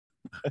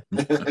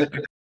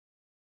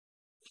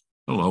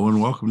Hello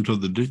and welcome to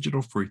the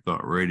Digital Free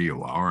Thought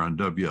Radio Hour on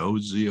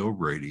WOZO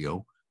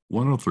Radio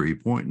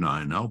 103.9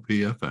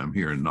 LPFM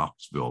here in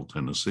Knoxville,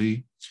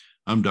 Tennessee.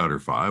 I'm Daughter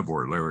 5,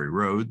 or Larry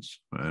Rhodes,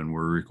 and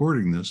we're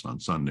recording this on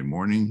Sunday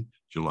morning,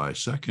 July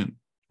 2nd,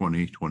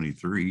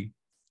 2023.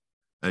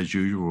 As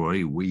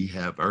usual, we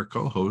have our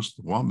co-host,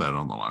 Wombat,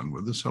 on the line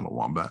with us. Hello,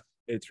 Wombat.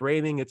 It's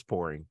raining, it's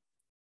pouring.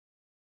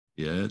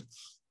 Yeah,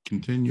 it's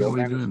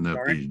continually doing that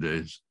these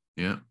days.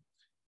 Yeah.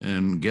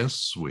 And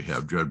guests, we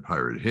have Dread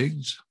Pirate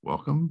Higgs,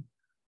 welcome.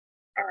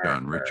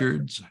 John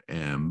Richards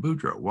and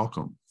Boudreaux,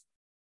 welcome.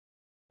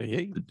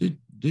 Hey. The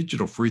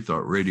Digital Free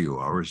Thought Radio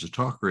Hour is a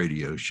talk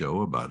radio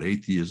show about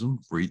atheism,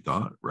 free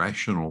thought,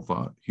 rational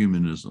thought,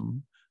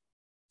 humanism,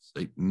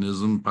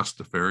 Satanism,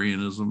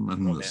 Pastafarianism,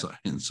 and the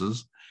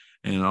sciences.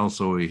 And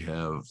also we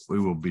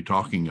will be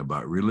talking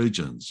about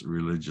religions,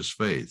 religious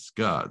faiths,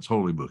 gods,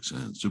 holy books,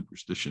 and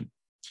superstition.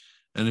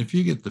 And if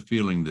you get the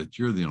feeling that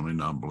you're the only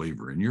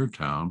non-believer in your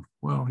town,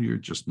 well, you're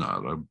just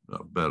not. I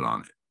bet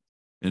on it.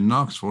 In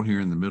Knoxville, here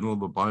in the middle of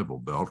the Bible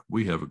Belt,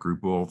 we have a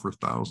group of over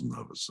 1,000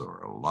 of us,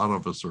 or a lot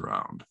of us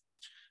around.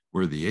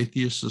 We're the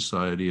Atheist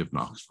Society of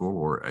Knoxville,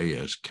 or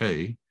ASK,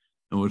 and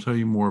we'll tell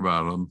you more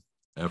about them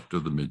after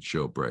the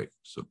mid-show break.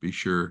 So be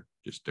sure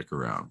to stick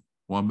around.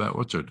 Wombat,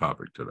 what's our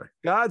topic today?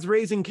 God's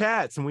raising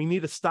cats, and we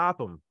need to stop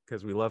them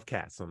because we love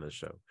cats on this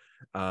show.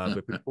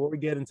 But before we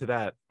get into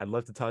that, I'd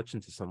love to touch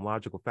into some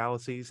logical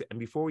fallacies. And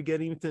before we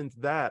get into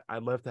that,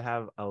 I'd love to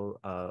have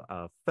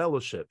a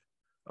fellowship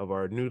of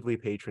our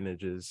noodly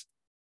patronages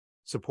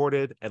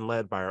supported and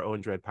led by our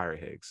own Dread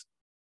Pirate Higgs.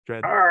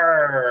 Dread.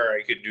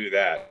 I could do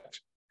that.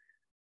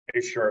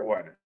 A short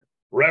one.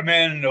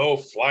 Remen, O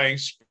flying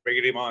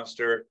spaghetti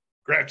monster,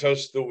 grant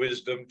us the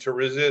wisdom to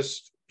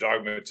resist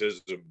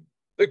dogmatism,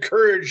 the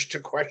courage to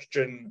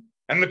question,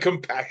 and the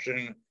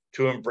compassion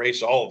to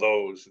embrace all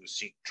those who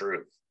seek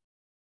truth.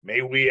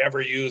 May we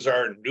ever use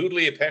our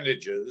noodly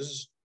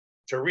appendages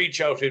to reach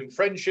out in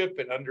friendship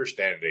and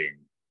understanding.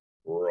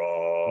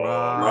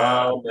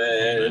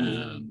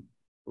 Amen.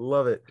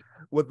 Love it.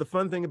 What the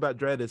fun thing about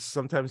Dread is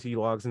sometimes he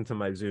logs into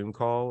my Zoom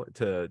call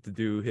to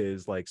do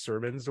his like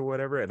sermons or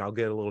whatever, and I'll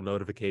get a little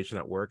notification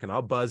at work and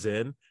I'll buzz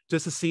in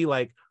just to see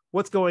like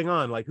what's going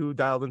on, like who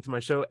dialed into my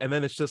show. And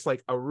then it's just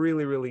like a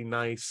really, really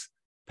nice,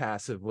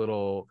 passive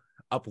little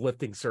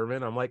uplifting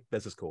sermon. I'm like,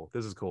 this is cool.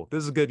 This is cool.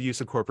 This is a good use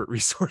of corporate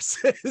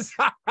resources.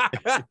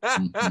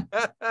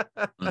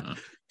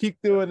 Keep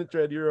doing it,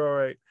 Dread. You're all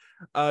right.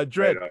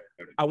 Dread,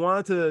 I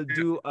wanted to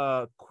do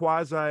a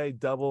quasi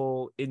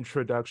double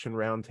introduction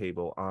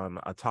roundtable on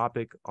a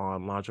topic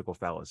on logical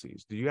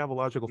fallacies. Do you have a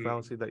logical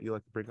fallacy that you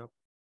like to bring up?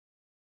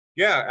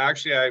 Yeah,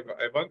 actually,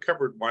 I've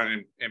uncovered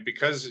one, and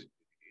because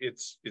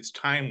it's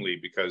timely,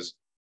 because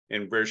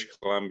in British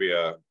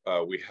Columbia,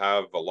 we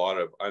have a lot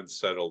of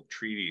unsettled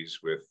treaties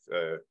with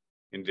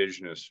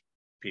Indigenous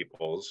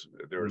peoples.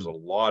 There's a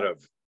lot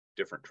of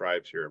different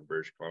tribes here in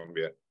British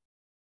Columbia.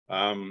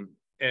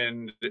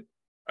 And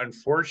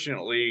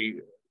unfortunately,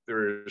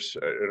 there's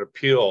an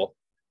appeal,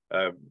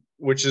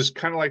 which is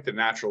kind of like the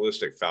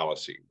naturalistic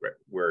fallacy, right?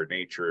 Where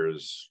nature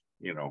is,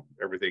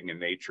 everything in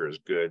nature is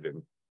good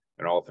and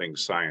all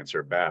things science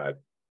are bad.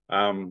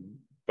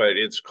 But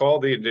it's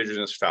called the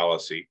Indigenous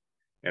fallacy.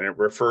 And it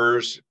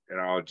refers, and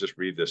I'll just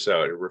read this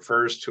out, it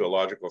refers to a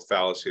logical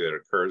fallacy that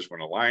occurs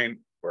when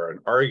an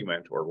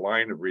argument or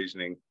line of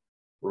reasoning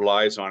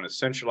relies on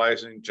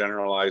essentializing,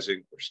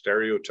 generalizing, or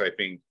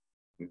stereotyping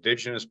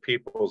Indigenous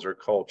peoples or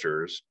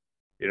cultures.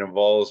 It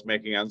involves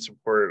making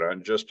unsupported,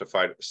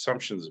 unjustified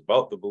assumptions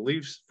about the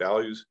beliefs,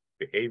 values,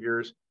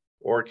 behaviors,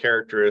 or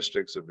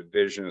characteristics of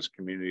Indigenous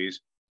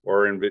communities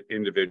or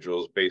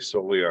individuals based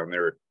solely on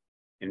their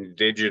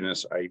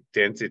Indigenous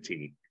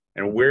identity.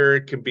 And where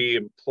it can be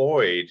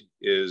employed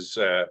is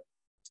it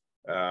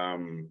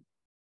can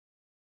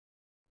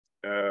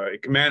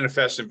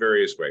manifest in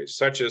various ways,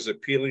 such as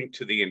appealing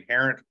to the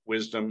inherent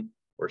wisdom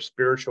or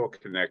spiritual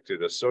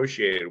connected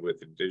associated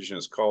with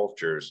Indigenous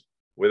cultures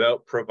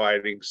without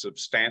providing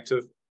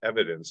substantive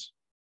evidence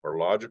or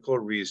logical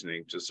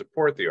reasoning to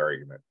support the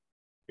argument.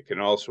 It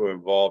can also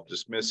involve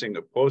dismissing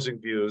opposing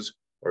views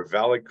or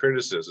valid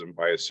criticism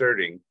by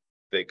asserting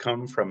they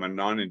come from a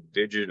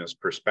non-Indigenous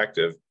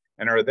perspective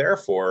and are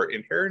therefore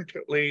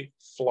inherently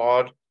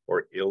flawed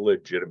or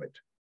illegitimate.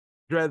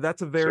 Dread,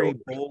 that's a very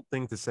bold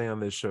thing to say on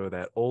this show,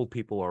 that old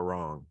people are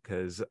wrong,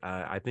 because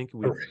I think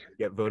we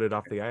get voted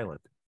off the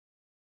island.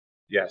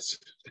 Yes,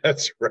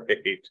 that's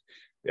right.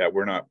 Yeah,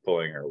 we're not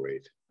pulling our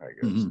weight, I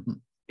guess.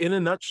 In a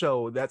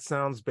nutshell, that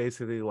sounds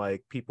basically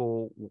like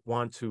people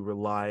want to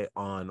rely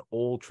on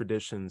old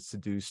traditions to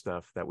do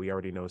stuff that we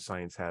already know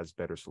science has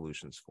better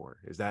solutions for.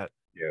 Is that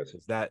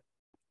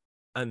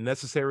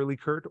unnecessarily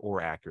curt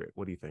or accurate?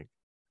 What do you think?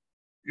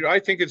 I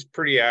think it's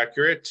pretty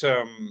accurate.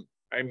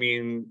 I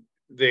mean,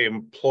 they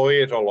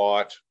employ it a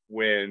lot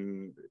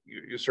when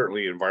you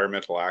certainly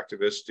environmental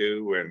activists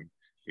do, when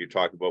you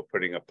talk about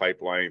putting a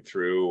pipeline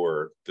through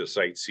or the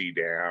Site C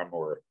dam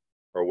or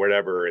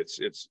whatever. It's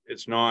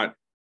not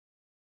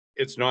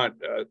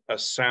a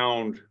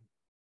sound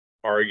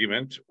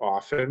argument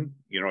often.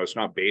 It's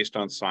not based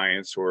on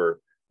science or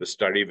the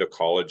study of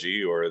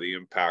ecology or the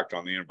impact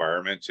on the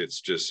environment.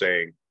 It's just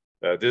saying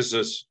this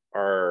is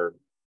our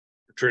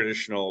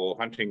traditional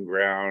hunting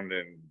ground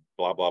and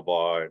blah blah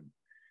blah, and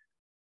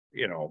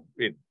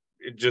it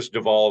just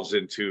devolves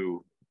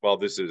into, well,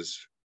 this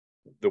is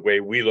the way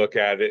we look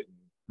at it.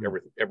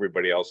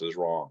 Everybody else is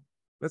wrong.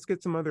 Let's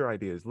get some other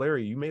ideas.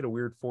 Larry, you made a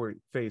weird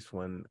face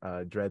when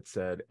Dredd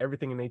said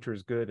everything in nature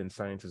is good and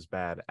science is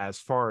bad, as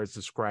far as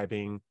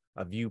describing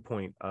a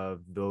viewpoint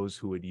of those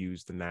who would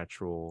use the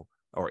natural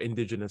or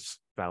indigenous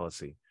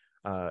fallacy.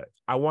 I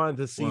wanted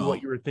to see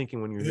what you were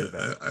thinking when you heard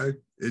that.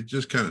 It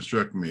just kind of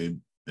struck me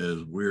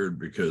as weird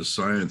because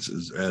science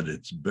is at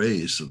its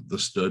base of the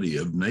study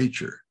of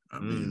nature. I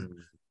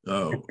mean,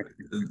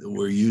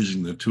 we're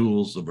using the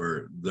tools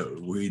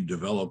that we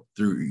develop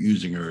through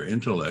using our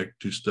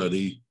intellect to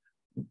study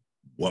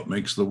what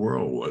makes the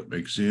world, what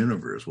makes the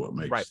universe, what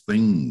makes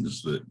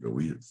things that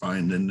we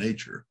find in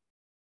nature.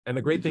 And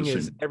the great thing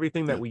is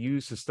everything that we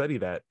use to study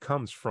that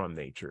comes from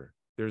nature.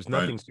 There's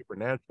nothing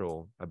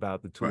supernatural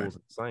about the tools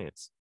of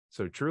science.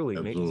 So truly,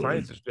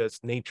 science is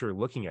just nature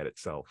looking at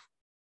itself.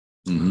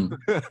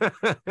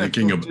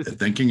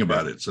 Thinking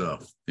about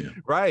itself. Yeah.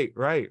 Right.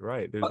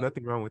 There's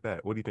nothing wrong with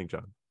that. What do you think,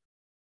 John?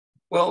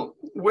 Well,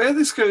 where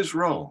this goes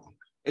wrong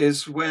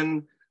is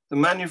when the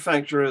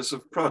manufacturers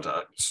of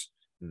products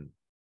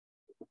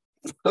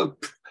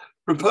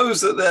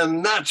propose that they're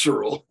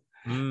natural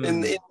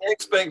in the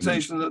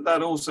expectation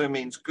that also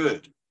means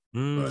good.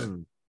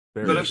 But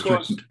of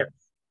course,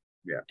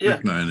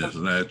 strychnine is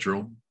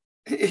natural.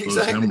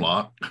 Exactly.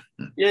 Hemlock.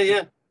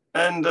 Yeah.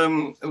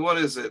 And what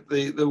is it?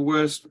 The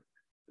worst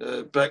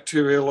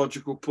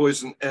bacteriological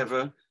poison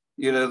ever.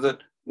 That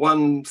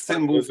one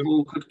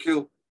thimbleful could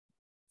kill.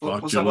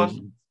 What's that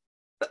one?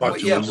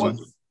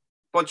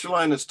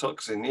 Botulinus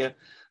toxin. Yeah.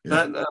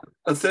 That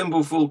a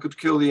thimbleful could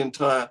kill the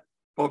entire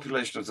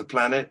population of the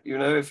planet.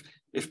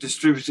 If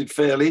distributed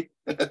fairly.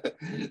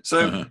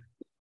 So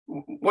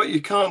what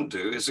you can't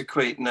do is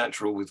equate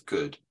natural with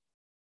good.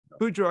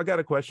 Boudreaux, I got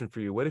a question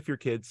for you. What if your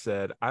kid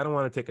said, I don't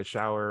want to take a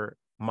shower,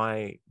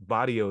 my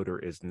body odor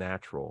is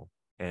natural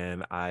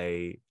and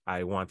I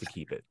want to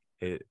keep it.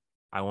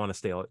 I want to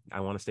stay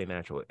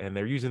natural, and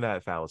they're using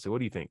that fallacy. What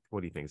do you think?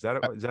 Is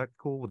that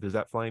cool? Does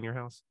that fly in your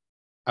house?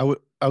 I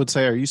would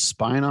say, are you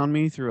spying on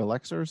me through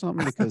Alexa or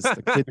something? Because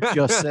the kid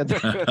just said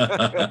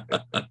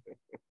that.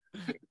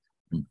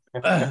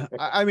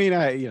 I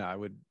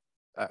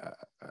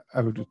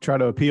would try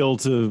to appeal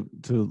to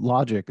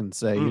logic and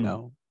say,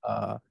 your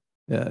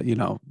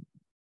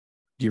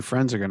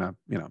friends are gonna,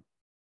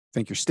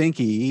 think you're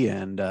stinky,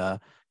 and that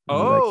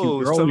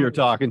cute girl you're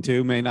talking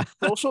to may not.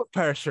 Social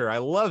pressure. I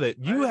love it.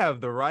 You have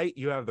the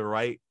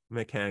right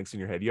mechanics in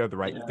your head. You have the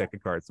right deck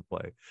of cards to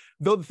play.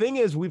 Though the thing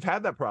is, we've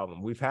had that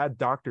problem. We've had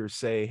doctors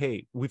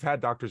say, we've had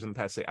doctors in the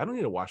past say, I don't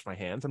need to wash my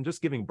hands. I'm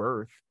just giving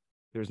birth.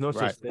 There's no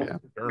such thing as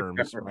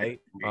germs,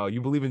 right?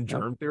 You believe in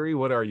germ theory?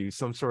 What are you,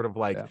 some sort of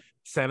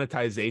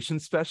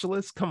sanitization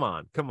specialist? Come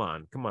on.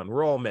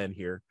 We're all men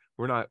here.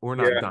 We're not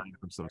dying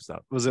from some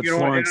stuff. Was it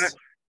Florence?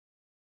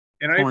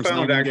 And I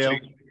found Nightingale?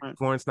 Actually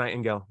Florence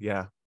Nightingale.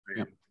 Yeah.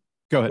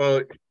 Go ahead.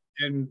 Well,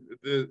 and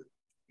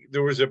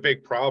there was a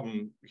big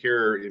problem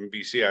here in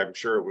BC. I'm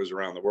sure it was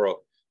around the world,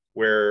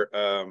 where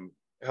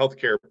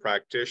healthcare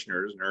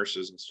practitioners,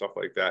 nurses, and stuff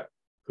like that,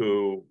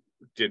 who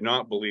did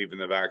not believe in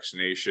the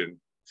vaccination,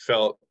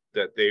 felt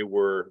that they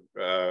were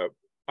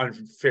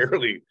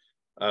unfairly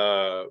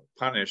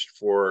punished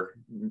for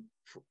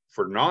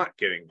not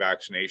getting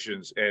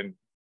vaccinations and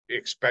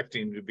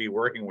expecting to be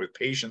working with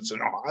patients in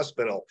a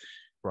hospital.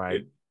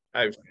 Right.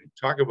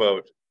 Talk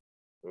about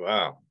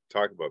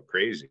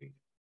crazy.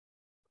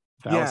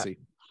 Fallacy.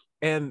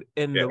 And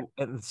the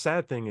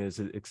sad thing is,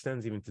 it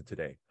extends even to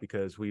today,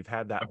 because we've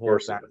had that whole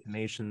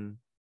vaccination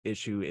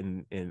issue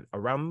in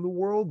around the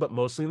world, but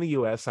mostly in the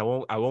US. I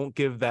won't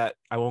give that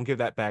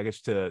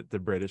baggage to the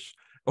British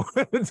or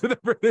to the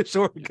British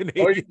or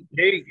Canadians.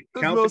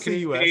 Count the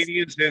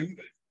Canadians in.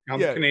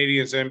 The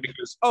Canadians in,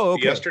 because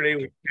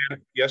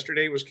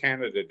yesterday was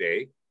Canada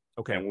Day.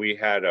 Okay. And we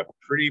had a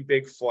pretty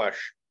big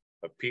flush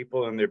of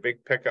people in their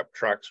big pickup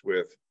trucks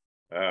with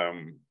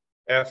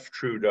F.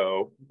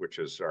 Trudeau, which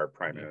is our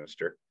prime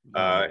minister,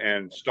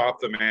 and stop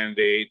the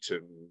mandate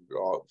and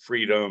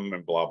freedom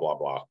and blah, blah,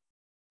 blah.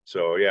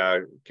 So,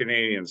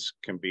 Canadians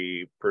can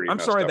be pretty. I'm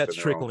sorry, that's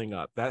trickling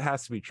up. That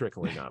has to be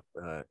trickling up.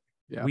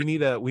 We need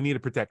to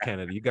protect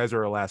Canada. You guys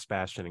are our last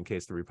bastion in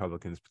case the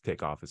Republicans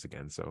take office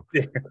again. So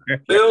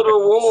build a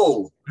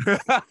wall.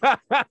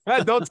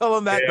 Don't tell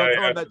them that. Don't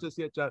tell them that just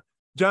yet, John.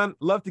 John,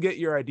 love to get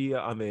your idea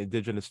on the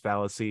indigenous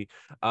fallacy.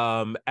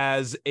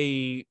 As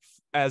a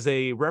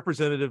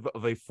representative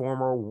of a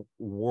former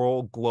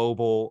world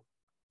global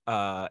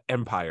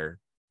empire,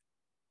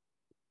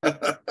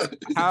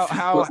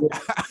 how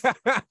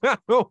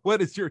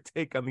what is your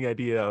take on the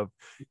idea of,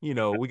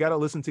 we got to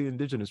listen to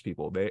indigenous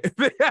people? They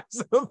have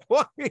some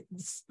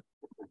points.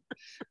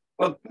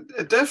 Well,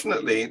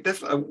 definitely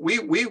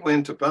we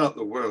went about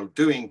the world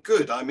doing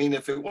good. I mean,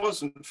 if it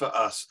wasn't for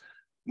us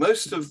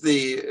most of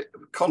the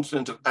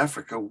continent of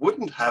Africa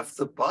wouldn't have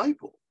the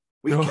Bible.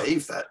 We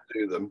gave that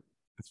to them.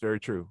 It's very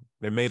true.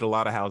 They made a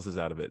lot of houses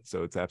out of it,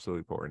 so it's absolutely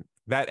important.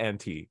 That and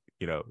tea,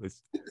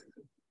 it's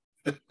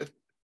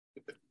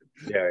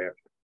Yeah.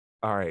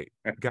 all right,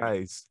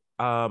 guys.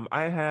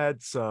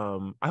 I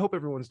hope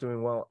everyone's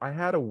doing well. I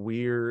had a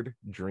weird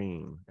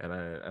dream, and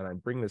I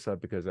bring this up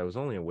because I was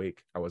only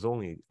awake. I was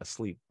only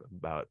asleep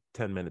about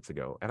 10 minutes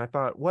ago, and I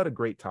thought, what a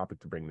great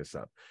topic to bring this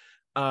up.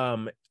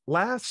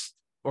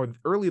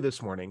 Early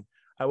this morning,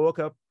 I woke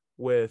up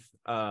with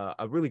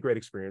a really great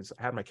experience.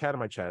 I had my cat on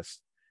my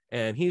chest,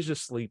 and he's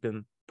just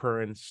sleeping,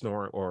 purring,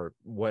 snoring, or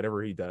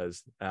whatever he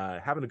does,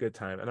 having a good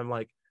time. And I'm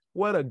like,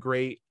 what a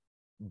great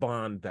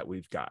bond that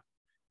we've got.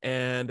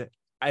 And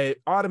I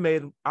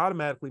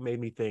automatically made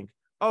me think,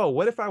 oh,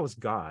 what if I was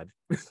God?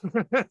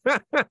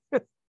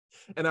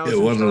 And I was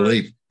what a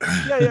leap.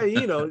 yeah,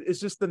 it's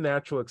just the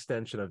natural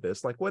extension of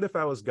this. Like, what if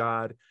I was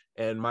God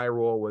and my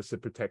role was to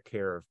protect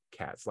care of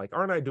cats? Like,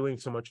 aren't I doing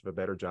so much of a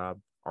better job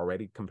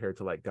already compared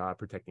to like God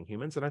protecting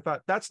humans? And I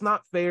thought, that's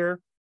not fair.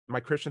 My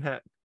Christian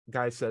hat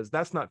guy says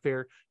that's not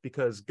fair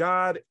because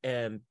God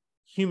and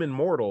human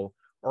mortal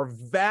are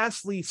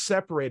vastly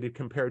separated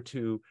compared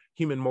to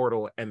human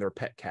mortal and their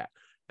pet cat.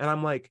 And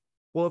I'm like,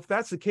 well, if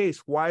that's the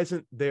case, why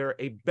isn't there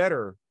a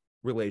better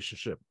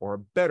relationship or a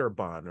better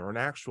bond or an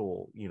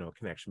actual,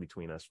 connection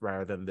between us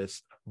rather than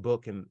this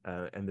book and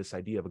this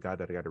idea of a God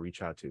that I got to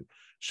reach out to?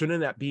 Shouldn't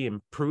that be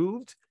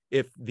improved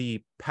if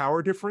the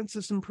power difference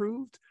is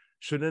improved?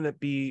 Shouldn't it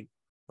be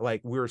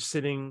like we're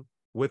sitting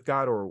with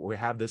God or we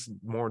have this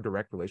more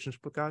direct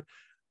relationship with God?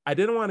 I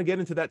didn't want to get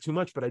into that too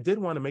much, but I did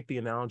want to make the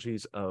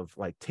analogies of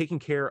like taking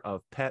care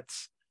of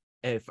pets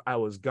if I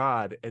was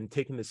God and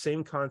taking the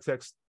same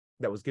context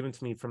that was given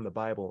to me from the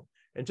Bible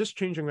and just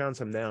changing around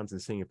some nouns and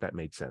seeing if that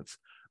made sense.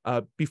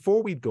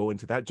 Before we go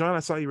into that, John, I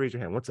saw you raise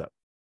your hand. What's up?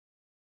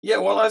 Yeah,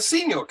 well, I've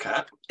seen your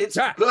cat. It's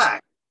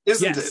black,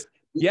 isn't it?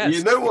 Yes.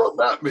 You know what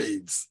that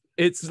means.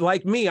 It's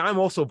like me. I'm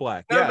also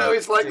black. No,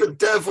 it's like the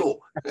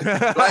devil.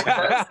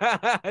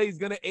 He's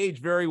going to age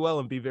very well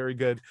and be very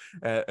good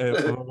at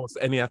almost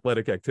any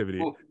athletic activity.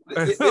 Well,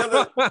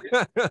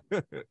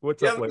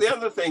 What's up? The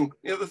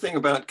other thing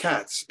about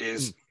cats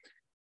is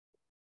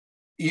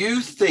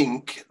you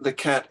think the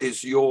cat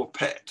is your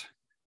pet,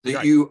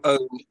 that you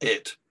own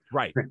it.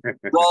 Right.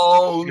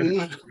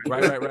 Wrong.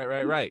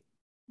 Right.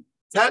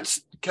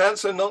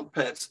 Cats are not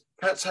pets.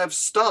 Cats have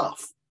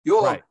staff.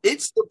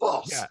 It's the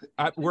boss.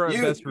 Yeah, we're our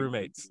best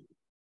roommates.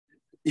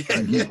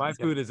 Yeah. My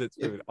food is its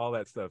food, all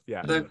that stuff.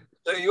 Yeah. So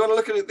you want to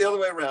look at it the other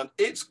way around.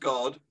 It's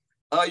God.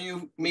 Are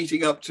you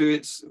meeting up to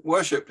its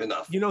worship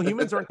enough?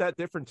 Humans aren't that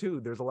different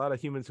too. There's a lot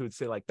of humans who would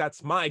say like,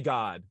 that's my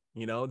God.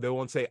 They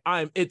won't say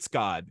I'm its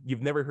God.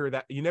 You've never heard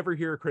that. You never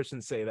hear a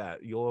Christian say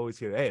that. You'll always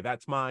hear, hey,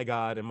 that's my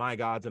God and my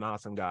God's an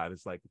awesome God.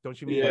 It's like,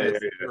 don't you mean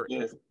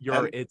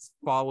you're its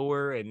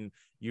follower and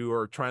you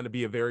are trying to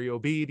be a very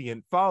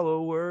obedient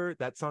follower?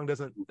 That song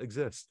doesn't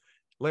exist.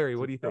 Larry,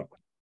 what do you think?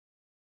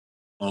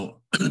 Oh,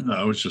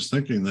 I was just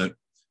thinking that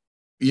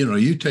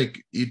you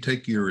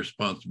take your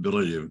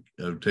responsibility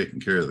of taking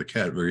care of the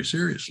cat very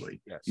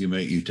seriously. Yes.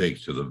 You take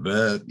it to the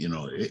vet.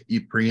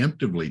 You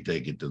preemptively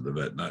take it to the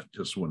vet, not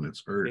just when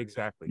it's hurt.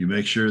 Exactly. You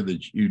make sure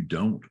that you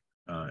don't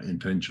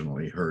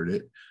intentionally hurt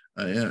it,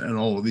 and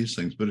all of these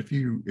things. But if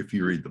you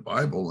read the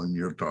Bible and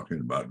you're talking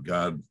about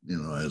God,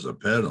 as a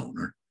pet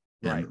owner,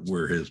 and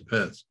we're His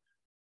pets,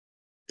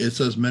 it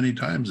says many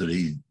times that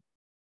He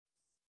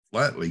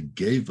flatly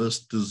gave us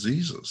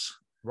diseases.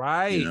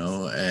 Right.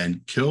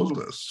 And killed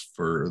us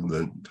for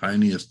the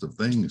tiniest of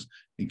things.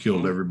 He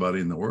killed everybody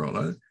in the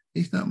world.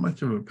 He's not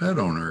much of a pet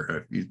owner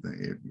if you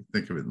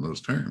think of it in those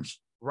terms.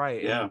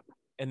 Right. Yeah.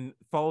 And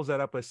follows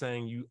that up by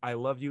saying, I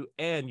love you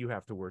and you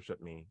have to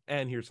worship me.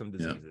 And here's some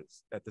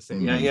diseases at the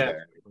same time. Yeah.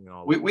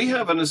 We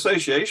have an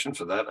association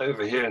for that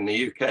over here in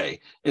the UK.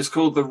 It's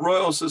called the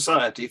Royal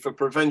Society for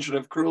Prevention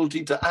of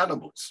Cruelty to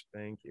Animals.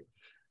 Thank you.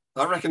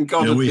 I reckon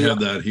God. Yeah, we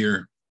have that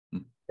here.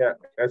 Yeah.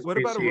 What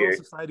about a Royal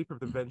Society for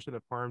Prevention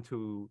of Harm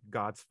to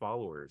God's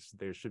Followers?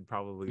 There should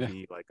probably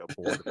be like a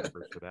board of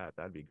members for that.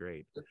 That'd be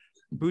great.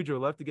 Bujo,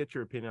 I'd love to get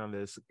your opinion on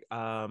this.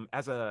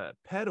 As a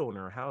pet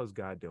owner, how is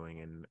God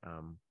doing?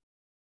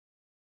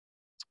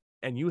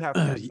 And you have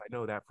pets, I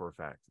know that for a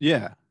fact.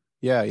 Yeah.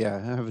 I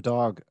have a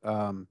dog,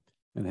 and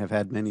have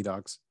had many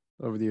dogs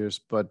over the years.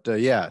 But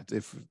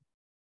if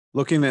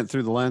looking at it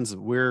through the lens of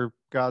we're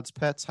God's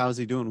pets, how's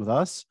He doing with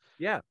us?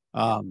 Yeah.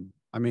 I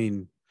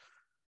mean,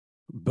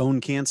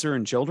 bone cancer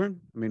in children.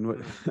 I mean, what,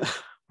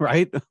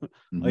 right?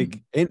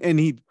 Like, and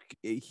he,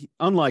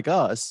 unlike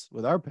us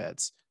with our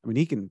pets, I mean,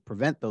 he can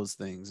prevent those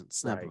things at the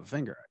snap of a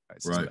finger, I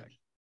suspect,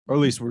 or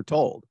at least we're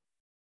told.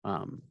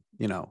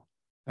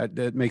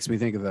 That makes me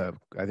think of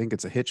I think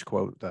it's a Hitch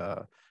quote,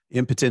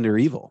 impotent or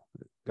evil.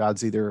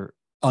 God's either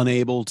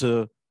unable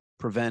to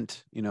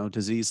prevent,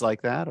 disease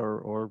like that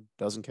or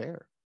doesn't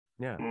care.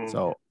 Yeah.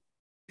 So,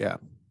 yeah,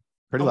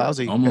 pretty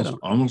lousy.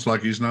 Almost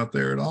like He's not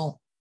there at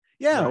all.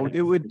 Yeah, Right.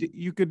 it would.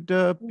 You could.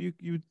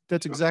 You.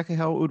 That's exactly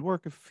how it would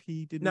work if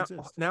he didn't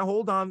exist. Now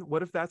hold on.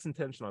 What if that's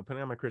intentional? I'm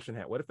putting on my Christian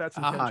hat. What if that's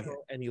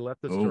intentional and he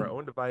left us to our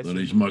own devices? Then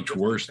he's much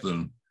worse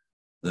than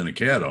a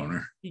cat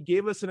owner. He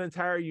gave us an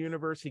entire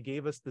universe. He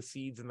gave us the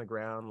seeds in the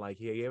ground. Like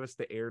he gave us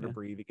the air to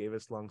breathe. He gave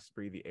us lungs to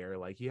breathe the air.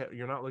 Like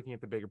you're not looking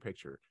at the bigger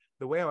picture.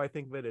 The way I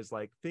think of it is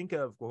like, think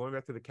of, going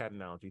back to the cat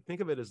analogy,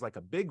 think of it as like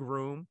a big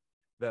room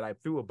that I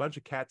threw a bunch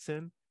of cats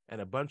in and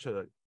a bunch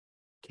of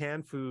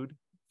canned food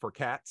for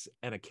cats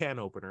and a can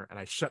opener, and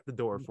I shut the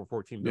door for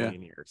 14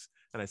 billion years.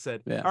 And I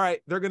said, all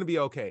right, they're going to be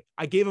okay.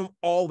 I gave them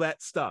all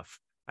that stuff.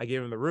 I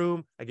gave him the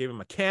room. I gave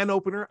him a can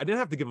opener. I didn't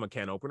have to give him a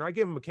can opener. I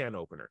gave him a can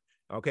opener.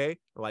 Okay.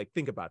 Like,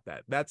 think about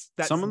that. That's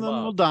some of them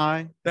love. will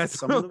die. That's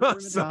some of them are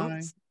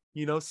die.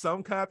 You know,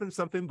 some happen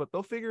something, but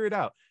they'll figure it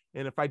out.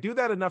 And if I do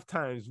that enough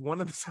times,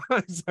 one of the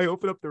times I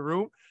open up the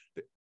room,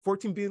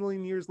 14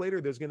 billion years later,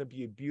 there's going to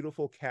be a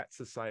beautiful cat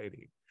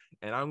society.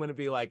 And I'm going to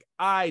be like,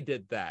 I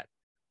did that.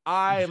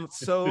 I am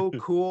so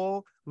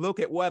cool. Look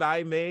at what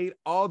I made.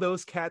 All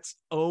those cats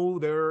owe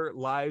their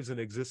lives and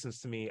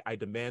existence to me. I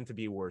demand to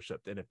be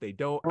worshipped. And if they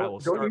don't, I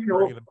will start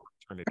bringing them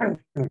to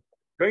eternity.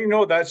 Don't you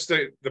know that's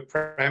the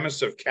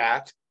premise of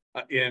Cat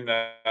in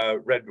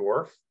Red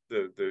Dwarf,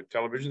 the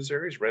television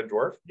series Red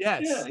Dwarf?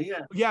 Yes.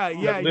 Yeah.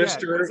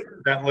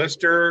 That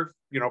Lister,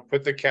 you know,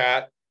 put the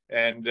cat,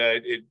 and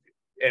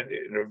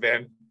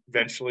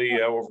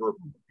eventually over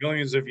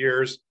billions of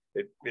years,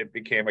 it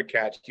became a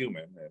cat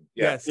human.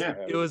 And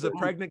it was a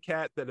pregnant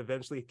cat that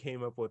eventually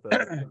came up with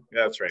a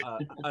that's right,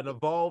 an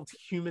evolved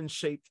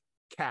human-shaped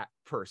cat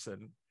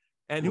person,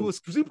 and it was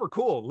super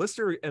cool.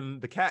 Lister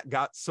and the cat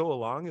got so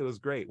along; it was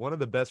great. One of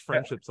the best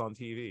friendships on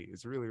TV.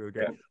 It's really, really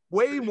great.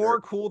 Way more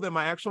cool than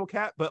my actual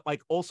cat, but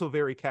like also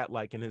very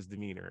cat-like in his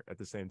demeanor at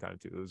the same time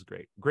too. It was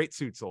great. Great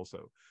suits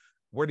also.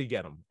 Where do you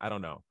get them? I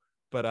don't know,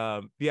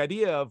 but the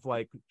idea of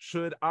like,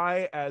 should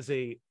I, as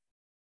a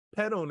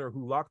pet owner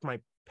who locked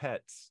my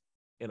pets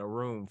in a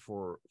room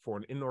for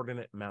an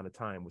inordinate amount of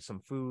time with some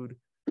food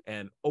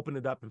and opened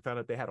it up and found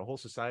out they had a whole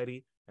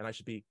society, and I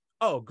should be,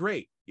 oh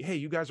great, hey,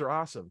 you guys are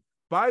awesome.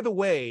 By the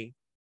way,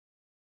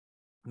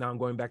 now I'm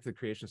going back to the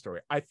creation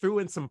story. I threw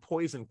in some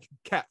poison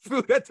cat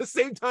food at the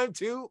same time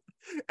too,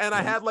 and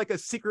I had like a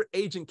secret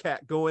agent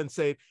cat go and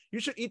say, you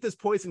should eat this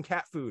poison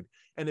cat food,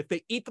 and if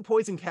they eat the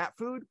poison cat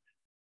food,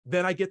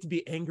 then I get to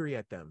be angry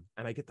at them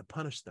and I get to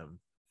punish them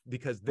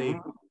because they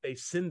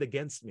sinned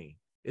against me.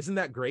 Isn't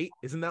that great?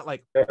 Isn't that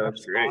like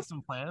that's great.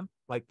 Awesome plan?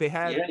 Like they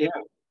had,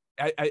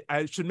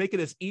 I should make it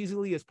as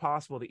easily as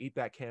possible to eat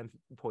that canned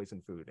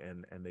poison food,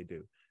 and they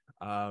do.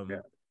 I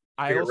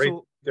also right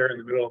there in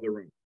the middle of the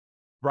room.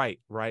 Right.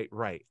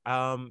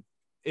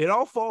 It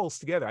all falls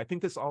together. I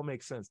think this all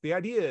makes sense. The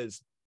idea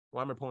is,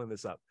 why am I pulling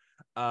this up?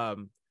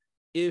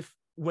 If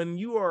when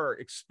you are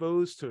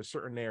exposed to a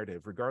certain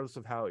narrative, regardless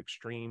of how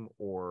extreme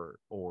or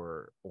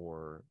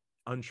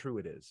untrue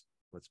it is,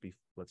 let's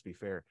be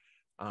fair.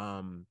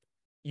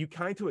 You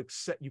turn to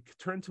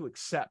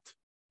accept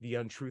the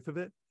untruth of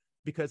it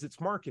because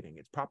it's marketing,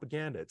 it's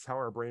propaganda, it's how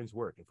our brains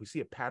work. If we see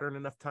a pattern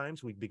enough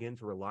times, we begin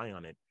to rely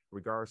on it,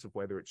 regardless of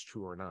whether it's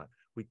true or not.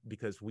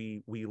 Because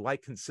we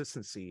like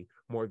consistency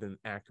more than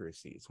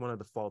accuracy. It's one of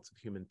the faults of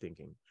human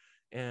thinking.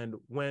 And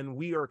when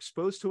we are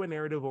exposed to a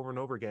narrative over and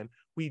over again,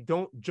 we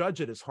don't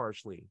judge it as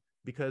harshly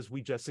because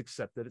we just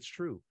accept that it's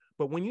true.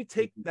 But when you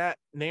take that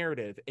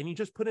narrative and you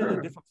just put it in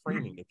a different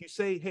framing, if you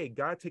say, hey,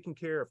 God taking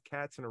care of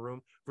cats in a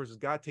room versus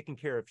God taking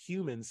care of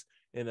humans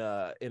in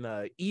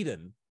a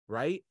Eden,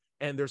 right?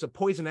 And there's a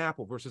poison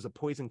apple versus a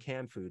poison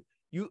canned food,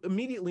 you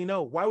immediately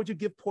know, why would you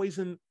give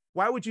poison?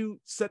 Why would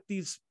you set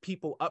these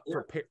people up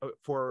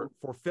for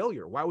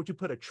failure? Why would you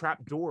put a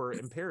trap door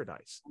in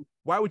paradise?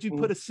 Why would you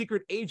put a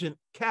secret agent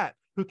cat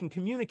who can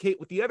communicate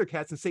with the other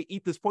cats and say,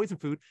 eat this poison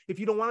food, if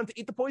you don't want them to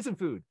eat the poison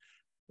food?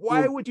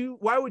 Why would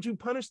you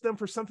punish them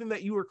for something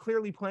that you were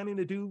clearly planning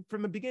to do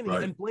from the beginning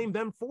and blame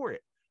them for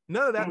it?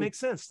 None of that makes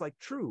sense. Like,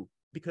 true,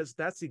 because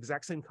that's the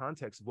exact same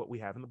context of what we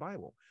have in the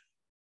Bible.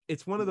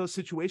 It's one of those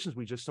situations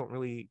we just don't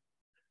really,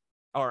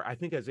 or I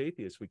think as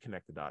atheists, we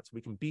connect the dots.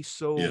 We can be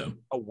so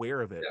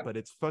aware of it, but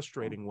it's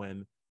frustrating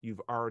when you've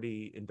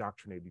already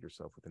indoctrinated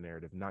yourself with the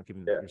narrative, not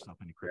giving yourself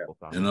any critical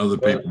thought. And other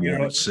people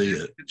won't see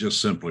it,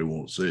 just simply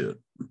won't see it.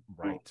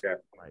 Right.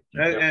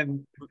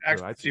 And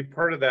actually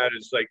part of that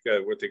is like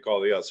what they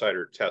call the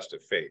outsider test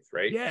of faith,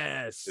 right?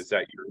 Yes. Is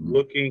that you're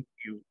looking,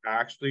 you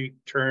actually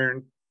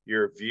turn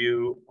your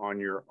view on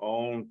your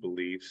own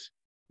beliefs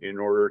in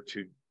order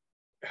to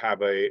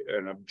have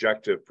an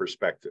objective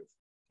perspective.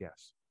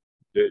 Yes.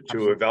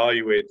 To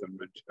evaluate them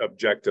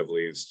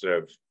objectively instead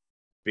of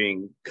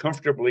being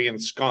comfortably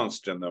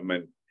ensconced in them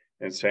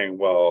and saying,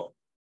 well,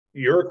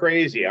 you're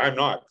crazy, I'm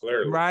not,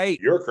 clearly. Right.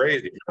 You're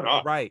crazy, I'm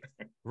not.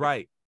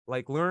 Right.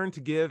 Like, learn to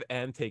give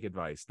and take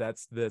advice.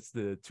 That's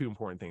the two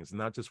important things,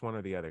 not just one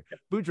or the other.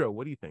 Boudreaux,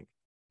 what do you think?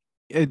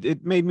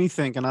 It made me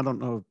think, and I don't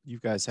know if you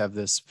guys have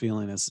this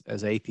feeling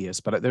as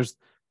atheists, but there's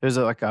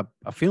a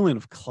feeling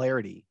of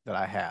clarity that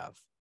I have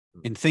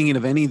in thinking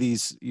of any of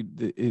these.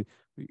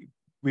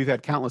 We've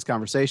had countless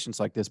conversations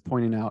like this,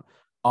 pointing out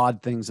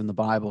odd things in the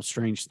Bible,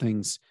 strange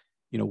things,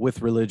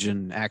 with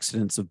religion,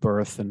 accidents of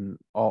birth, and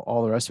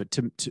all the rest of it.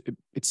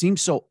 It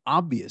seems so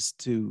obvious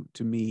to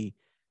me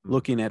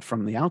looking at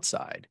from the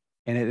outside,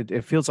 and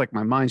it feels like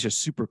my mind's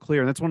just super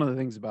clear. And that's one of the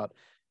things about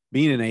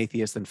being an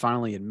atheist and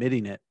finally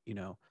admitting it,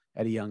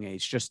 at a young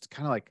age, just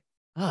kind of like,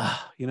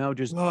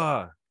 just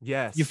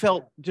yes, you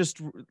felt just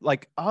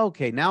like, oh,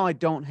 okay, now I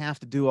don't have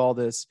to do all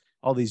these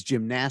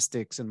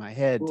gymnastics in my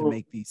head to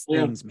make these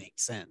things make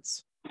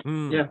sense.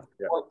 Yeah.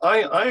 Well,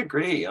 I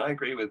agree. I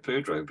agree with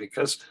Pedro,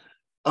 because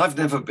I've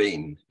never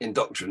been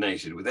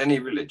indoctrinated with any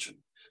religion.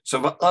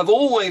 So I've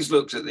always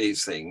looked at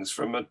these things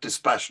from a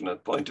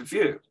dispassionate point of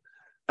view.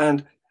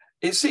 And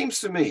it seems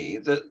to me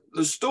that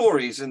the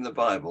stories in the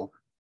Bible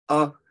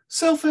are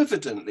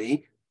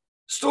self-evidently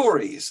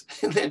stories.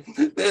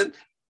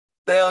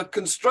 They are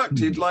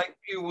constructed like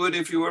you would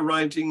if you were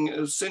writing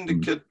a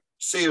syndicate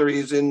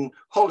series in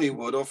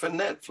Hollywood or for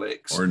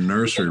Netflix. Or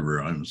nursery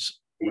rhymes.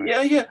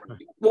 Yeah.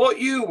 What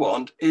you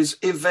want is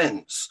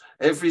events.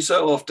 Every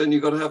so often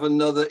you've got to have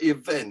another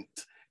event,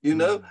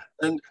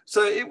 And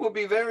so it would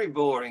be very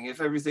boring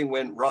if everything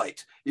went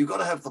right. You've got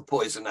to have the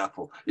poison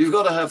apple. You've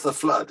got to have the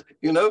flood,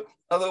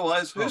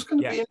 Otherwise, who's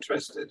going to be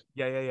interested?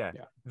 Yeah.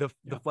 The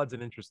flood's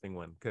an interesting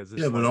one, because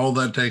but all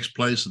that takes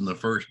place in the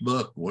first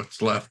book.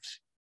 What's left?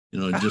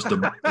 Just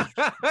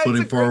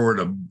putting forward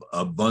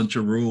a bunch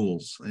of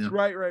rules. Yeah.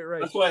 Right.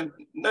 That's why.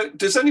 No,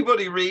 does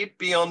anybody read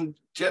beyond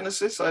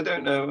Genesis? I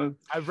don't know.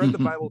 I've read the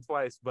Bible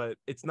twice, but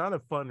it's not a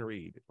fun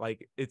read.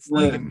 Like, it's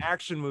like an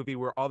action movie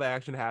where all the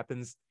action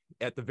happens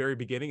at the very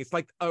beginning. It's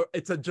like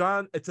it's a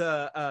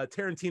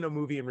Tarantino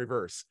movie in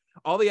reverse.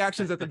 All the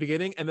action's at the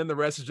beginning, and then the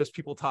rest is just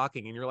people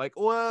talking, and you're like,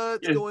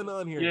 what's going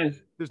on here?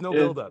 There's no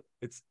build-up.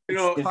 It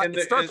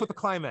starts with the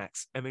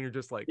climax, and then you're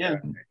just like,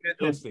 And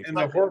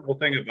the horrible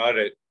thing about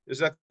it is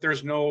that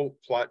there's no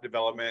plot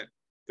development.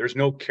 There's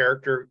no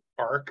character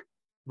arc.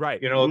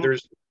 Right.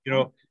 There's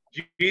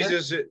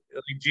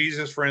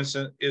Jesus, for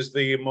instance, is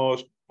the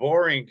most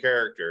boring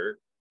character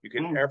you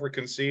can ever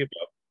conceive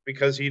of,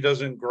 because he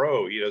doesn't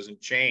grow, he doesn't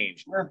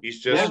change.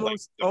 He's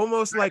just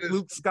almost like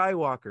Luke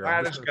Skywalker.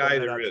 Flattest guy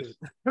there is.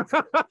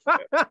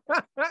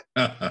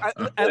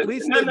 At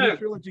least the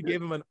trilogy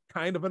gave him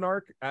kind of an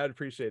arc. I'd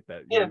appreciate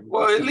that. Yeah,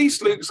 well, at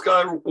least Luke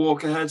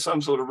Skywalker had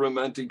some sort of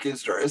romantic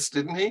interest,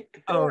 didn't he?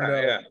 Oh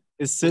no, yeah.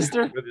 His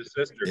sister. With his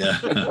sister. Yeah.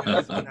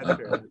 That's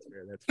fair.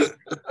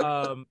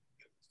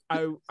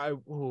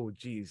 Oh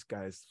geez,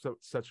 guys,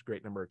 such a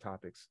great number of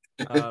topics.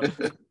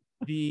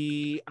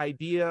 The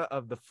idea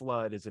of the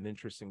flood is an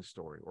interesting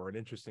story, or an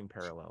interesting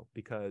parallel,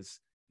 because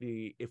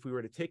if we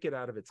were to take it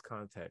out of its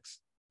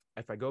context,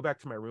 if I go back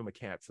to my room of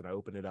cats and I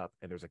open it up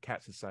and there's a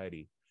cat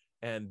society,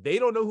 and they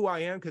don't know who I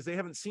am because they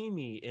haven't seen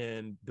me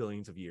in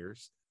billions of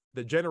years.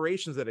 The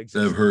generations that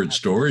exist, they've heard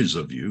stories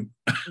of you.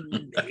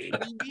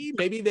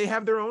 maybe they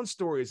have their own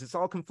stories. It's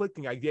all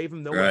conflicting. I gave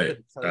them no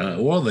evidence.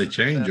 Well, they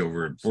change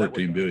over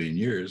 14 billion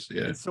years.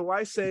 Yeah. And so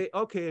I say,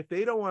 okay, if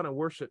they don't want to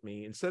worship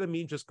me, instead of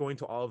me just going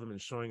to all of them and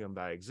showing them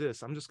that I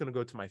exist, I'm just going to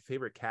go to my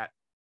favorite cat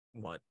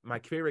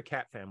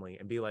family,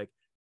 and be like,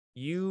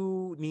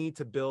 you need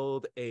to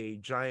build a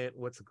giant,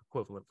 what's the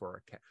equivalent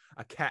for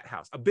a cat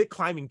house, a big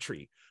climbing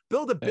tree.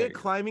 Build a big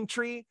climbing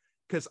tree,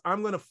 because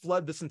I'm going to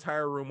flood this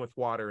entire room with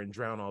water and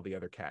drown all the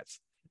other cats.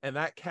 And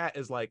that cat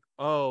is like,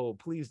 oh,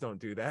 please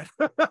don't do that.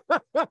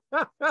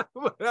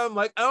 I'm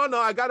like, oh no,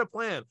 I got a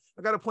plan.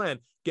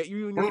 Get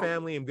you and your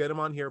family and get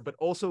them on here, but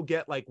also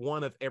get like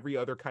one of every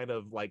other kind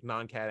of like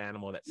non-cat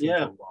animal that's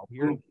involved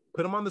here.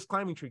 Put them on this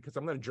climbing tree, because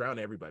I'm going to drown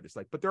everybody. It's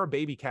like, but there are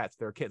baby cats,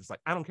 there are kids. It's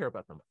like, I don't care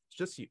about them. It's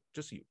just you.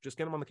 Just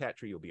get them on the cat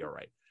tree. You'll be all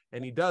right.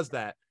 And he does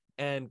that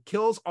and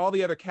kills all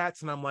the other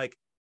cats. And I'm like,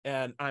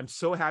 and I'm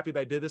so happy that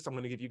I did this. I'm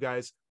going to give you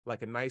guys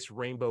like a nice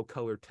rainbow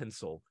colored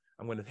tinsel.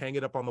 I'm going to hang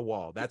it up on the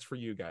wall. That's for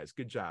you guys.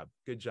 Good job.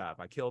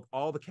 I killed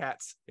all the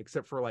cats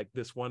except for like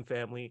this one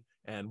family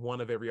and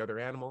one of every other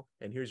animal.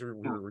 And here's your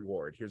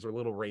reward. Here's our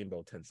little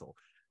rainbow tinsel.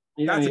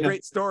 That's a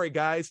great story,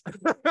 guys.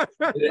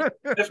 It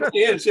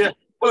definitely is. Yeah.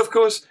 Well, of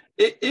course,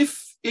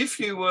 if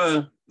you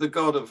were the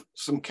god of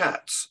some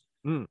cats,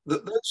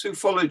 those who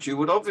followed you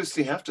would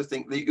obviously have to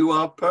think that you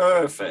are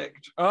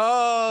perfect.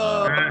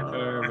 That's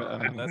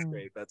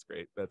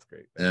great.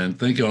 And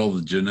think of all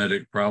the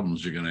genetic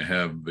problems you're going to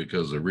have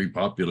because of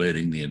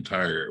repopulating the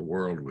entire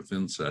world with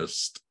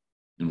incest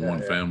in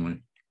one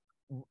family.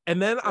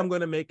 And then I'm going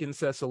to make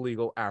incest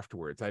illegal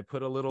afterwards. I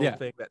put a little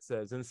thing that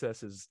says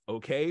incest is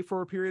okay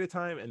for a period of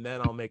time, and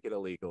then I'll make it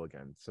illegal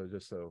again. So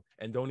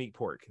and don't eat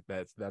pork.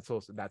 That's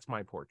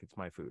my pork. It's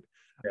my food.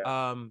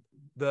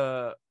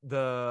 The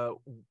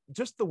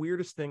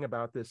weirdest thing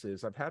about this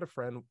is I've had a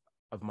friend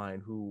of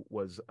mine who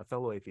was a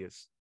fellow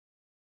atheist,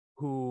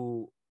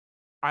 who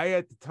I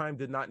at the time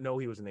did not know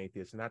he was an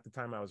atheist, and at the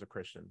time I was a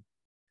Christian.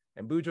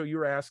 And Bujo, you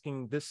were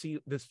asking, this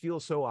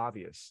feels so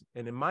obvious,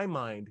 and in my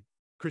mind,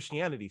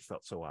 Christianity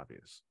felt so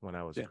obvious when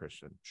I was a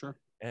Christian. Sure.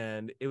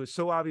 And it was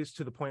so obvious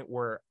to the point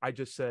where I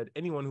just said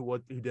anyone who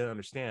didn't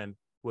understand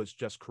was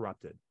just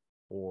corrupted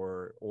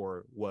or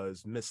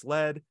was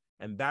misled.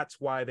 And that's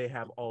why they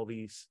have all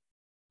these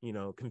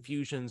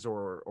confusions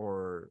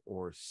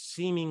or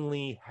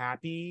seemingly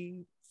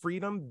happy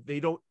freedom,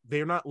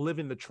 they're not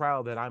living the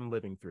trial that I'm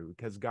living through,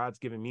 because God's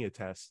given me a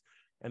test,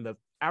 and the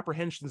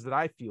apprehensions that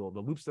I feel, the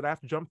loops that I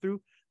have to jump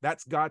through,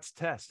 that's God's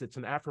test. It's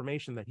an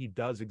affirmation that he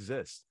does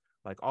exist.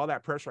 Like, all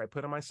that pressure I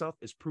put on myself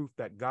is proof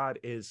that God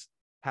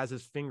has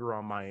his finger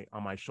on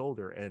my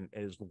shoulder and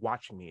is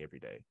watching me every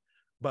day.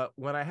 But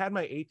when I had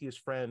my atheist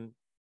friend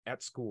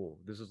at school,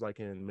 this was like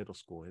in middle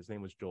school, his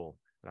name was Joel,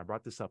 and I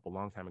brought this up a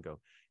long time ago.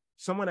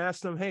 Someone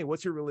asked him, "Hey,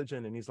 what's your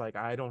religion?" And he's like,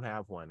 "I don't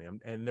have one."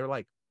 And they're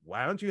like,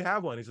 "Why don't you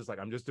have one?" He's just like,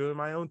 "I'm just doing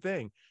my own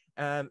thing."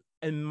 And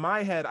in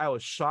my head, I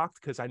was shocked,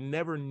 because I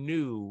never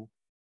knew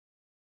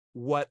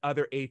what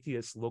other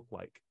atheists look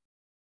like.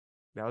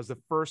 That was the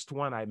first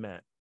one I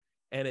met,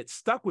 and it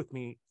stuck with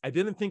me. I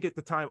didn't think at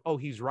the time, oh,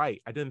 he's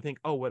right. I didn't think,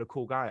 oh, what a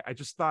cool guy. I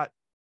just thought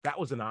that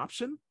was an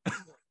option.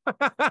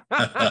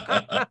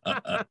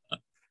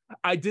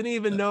 I didn't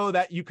even know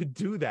that you could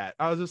do that.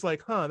 I was just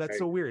like, huh, that's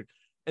so weird.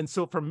 And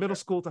so from middle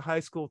school to high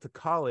school to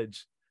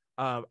college,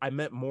 I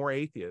met more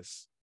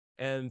atheists.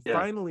 And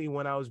finally,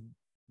 when I was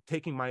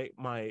taking my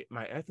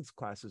ethics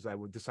classes, I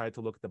would decide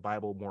to look at the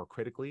Bible more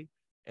critically.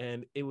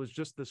 And it was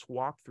just this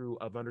walkthrough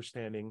of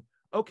understanding,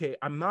 okay,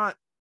 I'm not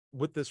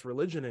with this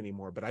religion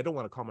anymore, but I don't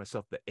want to call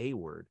myself the A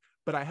word.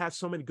 But I have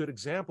so many good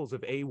examples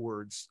of A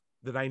words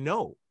that I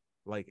know.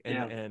 Like,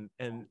 and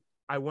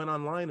I went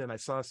online and I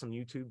saw some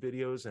YouTube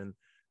videos and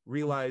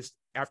realized,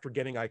 after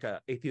getting like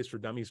a Atheist for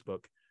Dummies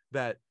book,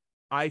 that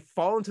I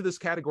fall into this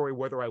category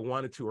whether I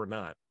wanted to or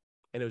not.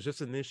 And it was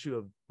just an issue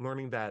of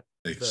learning that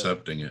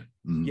accepting it.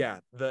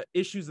 The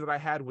issues that I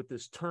had with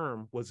this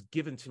term was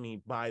given to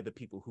me by the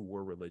people who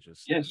were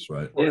religious. Yes,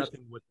 right.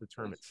 Nothing with the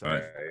term itself.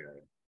 Right.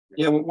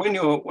 Yeah, when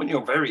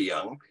you're very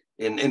young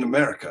in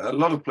America, a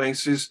lot of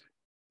places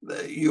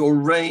you're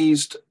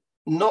raised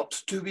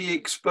not to be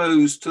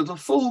exposed to the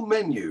full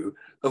menu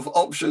of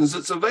options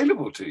that's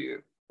available to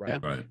you.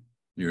 Right. Right.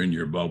 You're in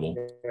your bubble.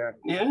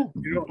 Yeah.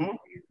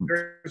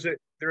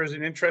 There's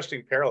an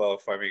interesting parallel,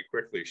 if I may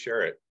quickly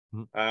share it.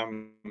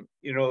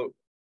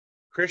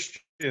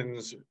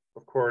 Christians,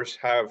 of course,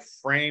 have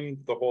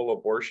framed the whole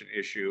abortion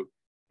issue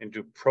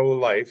into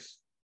pro-life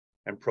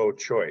and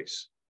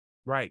pro-choice.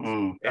 Right.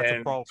 That's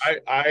a false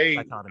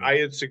I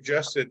had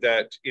suggested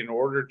that in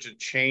order to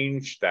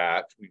change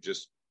that, we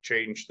just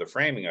changed the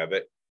framing of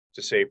it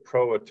to say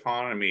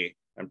pro-autonomy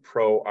and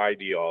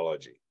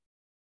pro-ideology.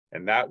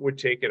 And that would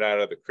take it out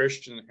of the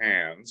Christian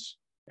hands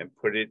and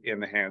put it in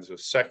the hands of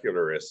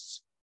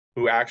secularists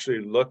who actually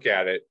look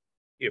at it,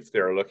 if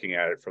they're looking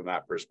at it from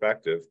that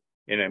perspective,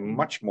 in a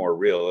much more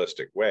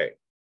realistic way,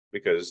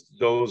 because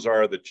those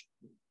are the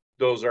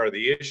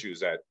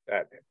issues at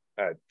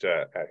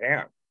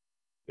hand,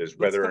 is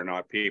whether or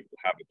not people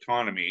have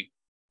autonomy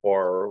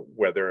or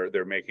whether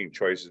they're making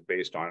choices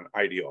based on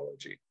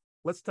ideology.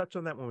 Let's touch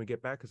on that when we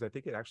get back, because I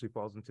think it actually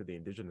falls into the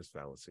indigenous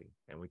fallacy,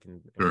 and we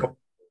can. Sure.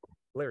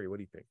 Larry, what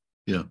do you think?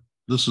 Yeah,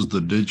 this is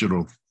the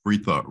Digital Free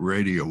Thought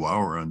Radio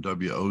Hour on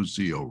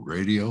WOZO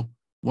Radio,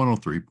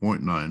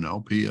 103.9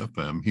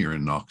 LPFM here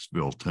in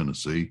Knoxville,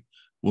 Tennessee.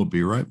 We'll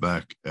be right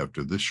back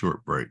after this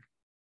short break.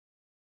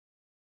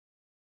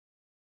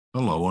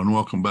 Hello, and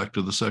welcome back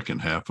to the second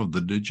half of the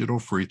Digital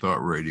Free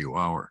Thought Radio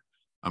Hour.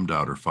 I'm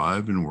Doubter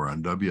 5, and we're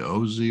on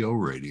WOZO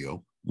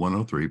Radio,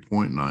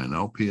 103.9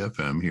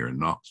 LPFM here in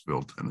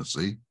Knoxville,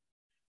 Tennessee.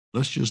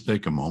 Let's just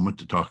take a moment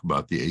to talk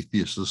about the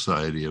Atheist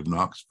Society of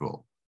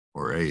Knoxville,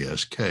 or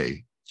ASK.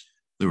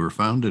 They were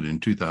founded in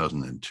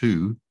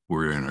 2002.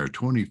 We're in our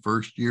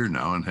 21st year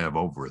now and have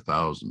over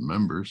 1,000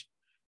 members.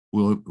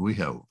 We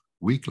have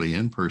weekly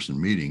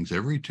in-person meetings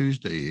every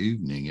Tuesday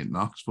evening at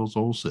Knoxville's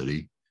Old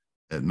City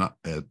at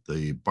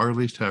the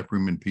Barley's Tap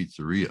Room and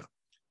Pizzeria.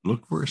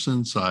 Look for us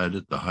inside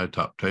at the high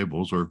top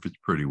tables, or if it's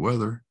pretty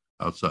weather,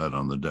 outside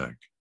on the deck.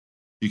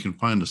 You can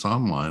find us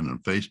online on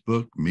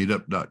Facebook,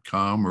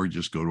 meetup.com, or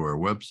just go to our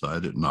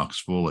website at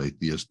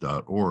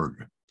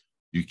knoxvilleatheist.org.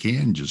 You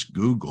can just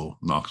Google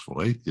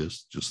Knoxville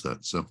Atheist, just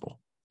that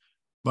simple.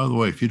 By the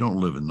way, if you don't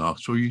live in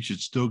Knoxville, you should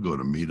still go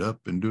to Meetup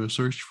and do a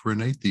search for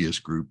an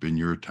atheist group in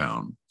your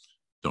town.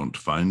 Don't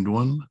find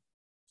one?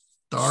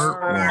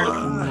 Start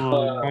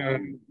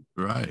one.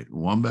 Right.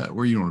 Wombat,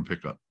 where you want to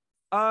pick up?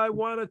 I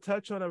want to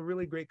touch on a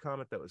really great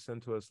comment that was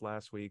sent to us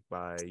last week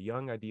by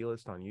Young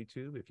Idealist on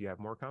YouTube. If you have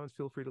more comments,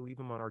 feel free to leave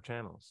them on our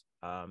channels.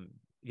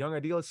 Young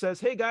Idealist says,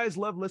 "Hey guys,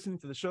 love listening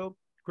to the show.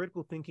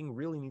 Critical thinking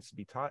really needs to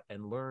be taught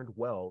and learned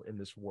well in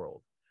this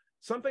world.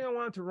 Something I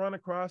wanted to run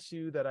across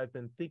you that I've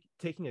been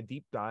taking a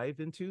deep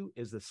dive into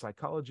is the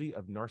psychology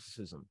of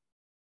narcissism.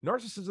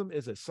 Narcissism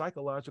is a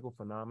psychological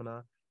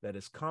phenomena that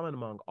is common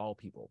among all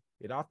people.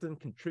 It often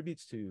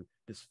contributes to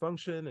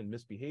dysfunction and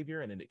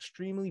misbehavior, and it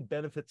extremely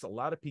benefits a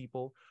lot of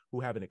people who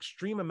have an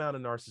extreme amount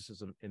of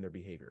narcissism in their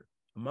behavior.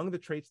 Among the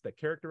traits that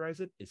characterize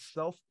it is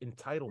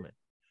self-entitlement.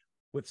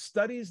 With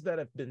studies that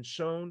have been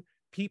shown,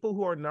 people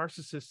who are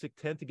narcissistic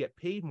tend to get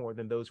paid more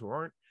than those who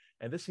aren't,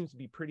 and this seems to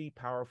be pretty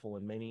powerful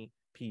in many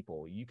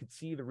people. You could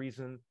see the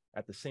reason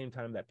at the same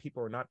time that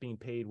people are not being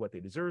paid what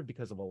they deserve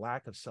because of a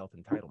lack of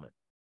self-entitlement.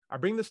 I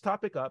bring this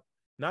topic up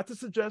Not to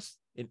suggest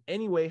in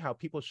any way how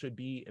people should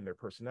be in their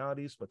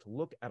personalities, but to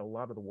look at a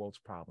lot of the world's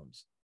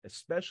problems,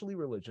 especially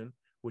religion,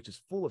 which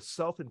is full of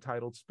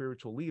self-entitled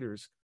spiritual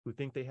leaders who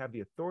think they have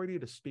the authority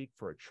to speak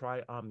for a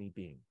tri-omni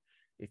being.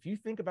 If you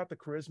think about the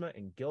charisma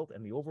and guilt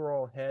and the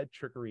overall head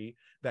trickery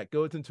that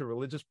goes into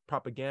religious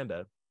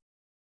propaganda,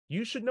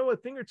 you should know a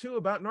thing or two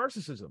about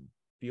narcissism.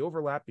 The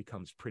overlap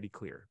becomes pretty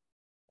clear.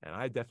 And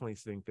I definitely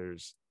think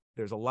there's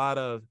a lot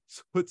of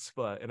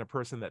chutzpah in a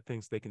person that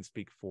thinks they can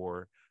speak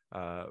for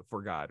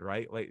God,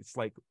 right?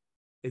 Like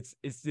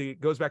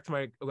it goes back to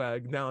my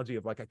analogy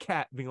of like a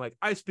cat being like,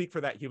 I speak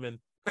for that human.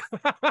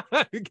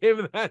 You came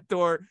in that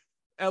door,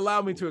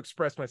 allow me to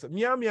express myself.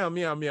 Meow, meow,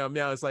 meow, meow,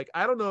 meow. It's like,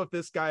 I don't know if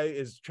this guy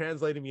is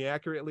translating me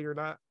accurately or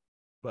not,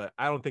 but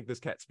I don't think this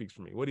cat speaks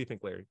for me. What do you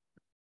think, Larry?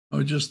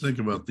 I just think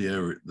about the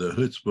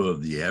chutzpah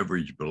of the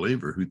average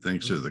believer who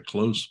thinks they're the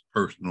close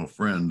personal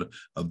friend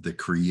of the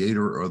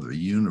creator of the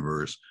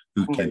universe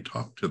who can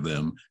talk to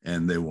them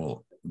and they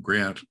will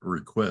grant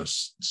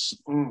requests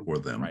for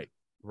them.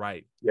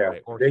 Right. Yeah.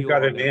 Right. Or they've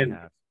got an in.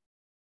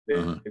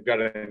 They've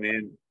got an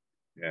in.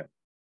 Yeah.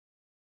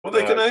 Well,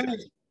 they can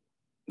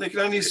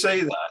only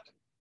say that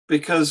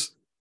because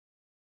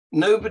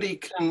nobody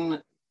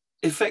can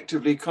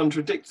effectively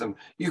contradict them.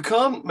 You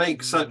can't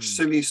make such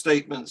silly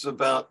statements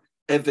about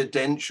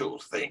evidential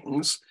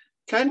things,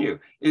 can you?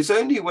 It's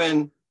only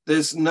when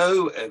there's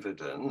no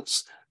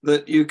evidence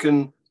that you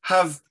can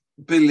have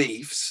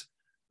beliefs,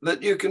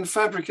 that you can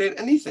fabricate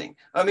anything.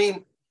 I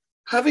mean,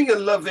 having a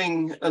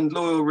loving and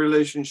loyal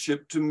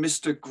relationship to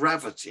Mr.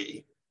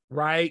 Gravity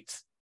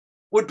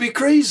would be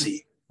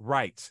crazy.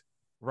 Right.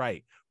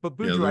 But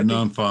Buju, they're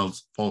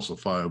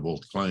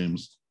non-falsifiable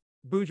claims.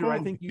 Buju, I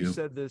think you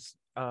said this,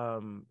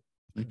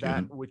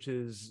 that which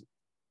is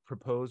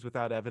proposed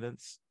without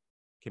evidence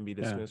can be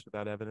dismissed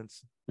without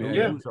evidence. Who's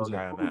our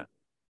guy on that? It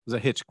was a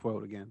Hitch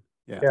quote again.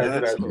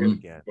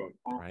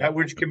 That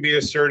which can be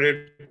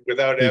asserted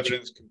without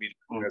evidence can be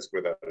dismissed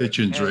without evidence.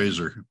 Hitchens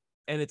razor.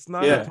 And it's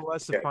not up to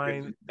us to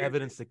find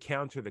evidence to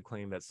counter the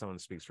claim that someone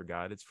speaks for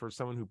God. It's for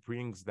someone who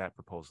brings that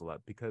proposal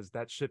up, because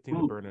that's shifting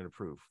the burden of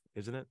proof,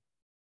 isn't it?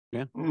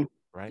 Yeah.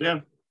 Right. Yeah,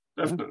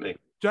 definitely.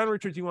 John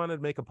Richards, you wanted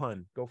to make a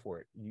pun. Go for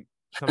it.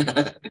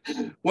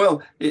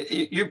 Well,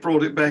 you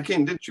brought it back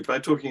in, didn't you, by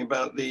talking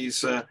about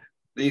these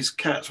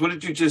cats? What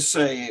did you just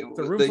say? It's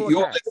a room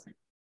full of cats.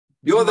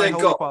 You're their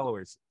god.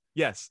 Followers.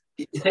 Yes.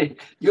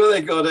 You're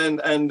their god,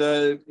 and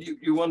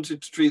you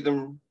wanted to treat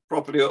them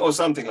properly or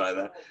something like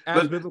that.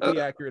 As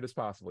biblically accurate as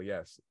possible.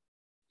 Yes.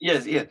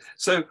 Yes.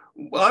 So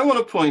I want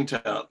to point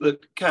out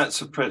that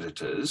cats are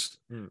predators,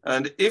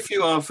 and if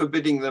you are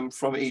forbidding them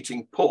from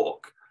eating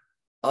pork,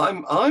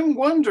 I'm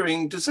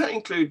wondering, does that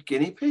include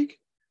guinea pig?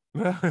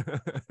 What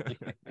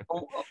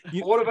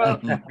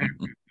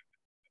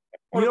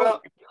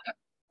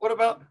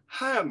about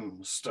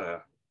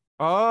hamster?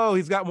 Oh,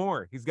 he's got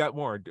more.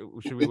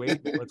 Should we wait?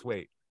 Let's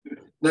wait.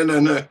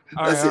 No.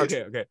 All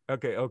right,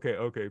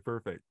 okay.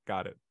 Perfect.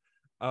 Got it.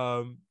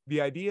 The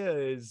idea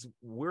is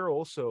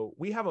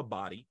we have a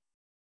body.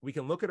 We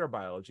can look at our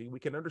biology. We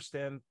can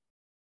understand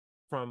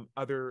from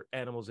other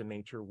animals in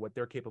nature what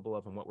they're capable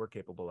of and what we're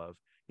capable of.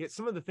 Yet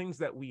some of the things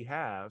that we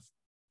have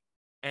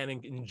and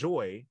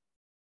enjoy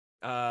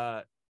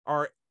are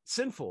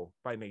sinful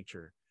by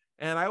nature.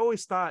 And I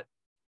always thought,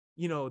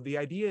 the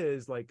idea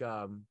is like,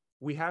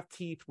 we have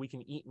teeth, we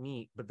can eat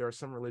meat, but there are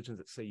some religions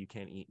that say you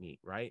can't eat meat,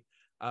 right?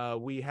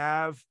 We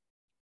have,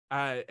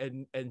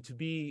 and to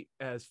be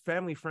as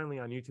family friendly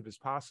on YouTube as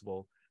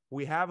possible,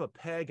 we have a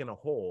peg and a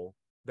hole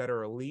that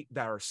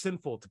are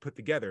sinful to put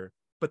together,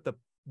 but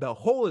the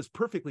hole is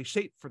perfectly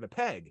shaped for the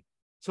peg.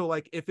 So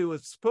like, if it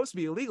was supposed to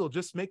be illegal,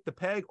 just make the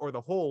peg or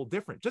the hole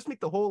different. Just make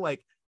the hole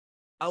like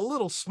a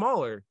little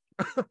smaller.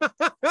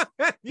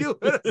 You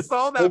would have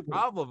solved that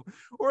problem,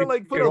 or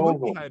like put a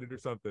loop behind it or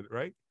something,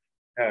 right?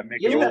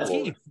 Make it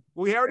teeth.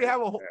 We already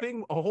have a whole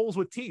thing of holes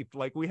with teeth.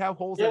 Like we have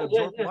holes that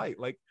absorb light.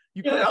 Like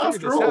you could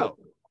figure this out.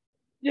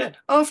 Yeah.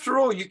 After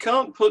all, you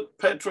can't put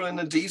petrol in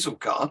a diesel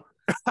car.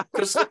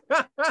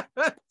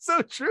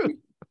 So true.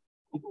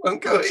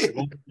 Won't go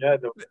in.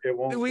 It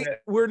won't.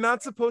 We're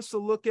not supposed to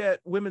look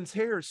at women's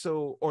hair.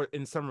 So, or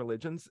in some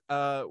religions,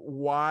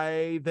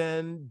 why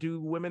then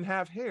do women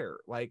have hair?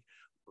 Like,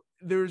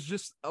 there's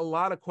just a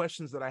lot of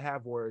questions that I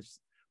have where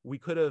you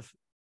could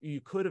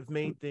have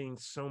made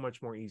things so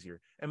much more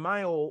easier. And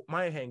my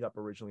hang up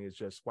originally is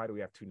just, why do we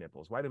have two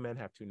nipples? Why do men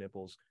have two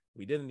nipples?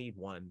 We didn't need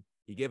one.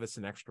 He gave us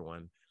an extra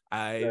one.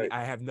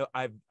 I've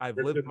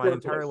lived my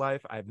entire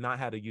life. I've not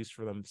had a use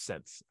for them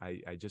since.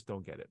 I just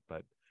don't get it.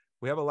 But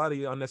we have a lot of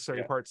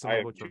unnecessary parts, some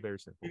of which are very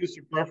simple.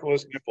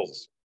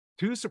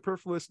 Two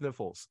superfluous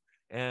nipples.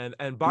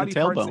 And body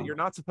parts that you're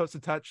not supposed to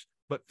touch,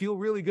 but feel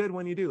really good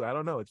when you do. I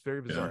don't know. It's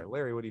very bizarre.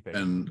 Larry, what do you think?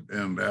 And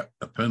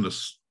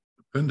appendixes,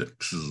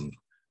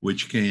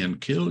 which can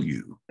kill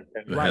you.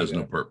 It has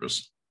no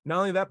purpose. Not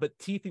only that, but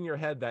teeth in your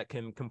head that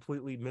can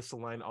completely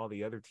misalign all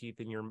the other teeth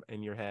in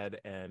your head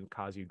and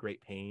cause you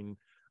great pain.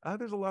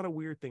 There's a lot of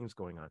weird things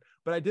going on.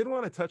 But I did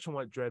want to touch on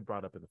what Dredd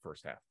brought up in the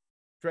first half.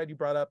 Dredd, you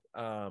brought up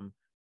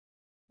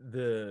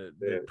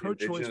The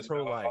pro-choice, indigenous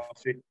pro-life.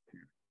 policy?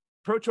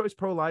 Pro-choice,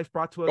 pro-life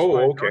brought to us Oh,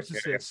 by okay.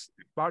 narcissists,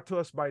 brought to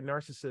us by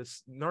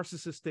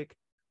narcissistic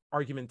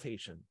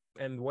argumentation.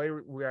 And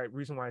the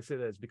reason why I say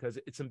that is because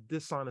it's a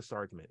dishonest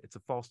argument. It's a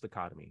false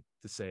dichotomy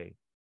to say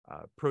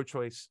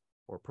pro-choice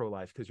or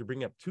pro-life, because you're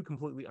bringing up two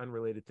completely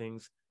unrelated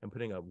things and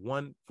putting a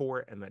one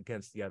for and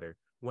against the other,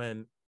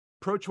 when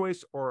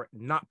pro-choice or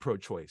not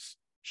pro-choice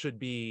should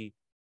be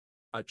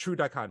a true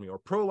dichotomy, or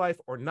pro-life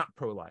or not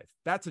pro-life.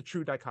 That's a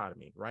true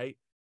dichotomy, right?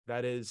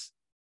 That is,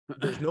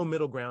 there's no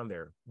middle ground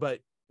there. But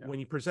when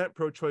you present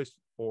pro-choice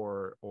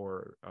or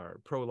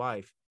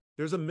pro-life,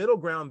 there's a middle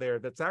ground there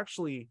that's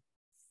actually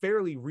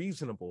fairly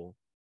reasonable,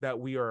 that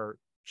we are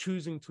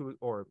choosing to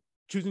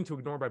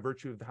ignore by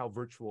virtue of how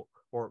virtual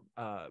or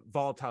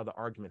volatile the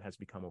argument has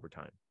become over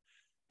time.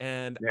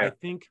 And I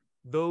think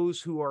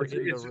those who are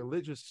in the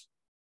religious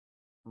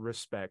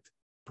respect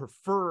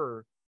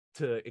prefer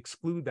to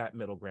exclude that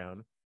middle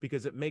ground,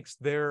 because it makes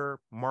their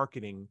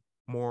marketing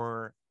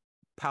more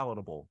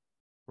palatable,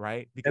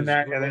 right? Because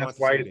that's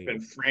why it's been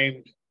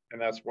framed,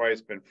 and that's why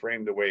it's been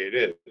framed the way it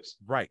is.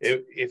 Right.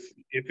 If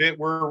it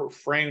were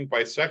framed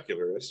by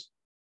secularists,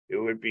 it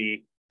would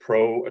be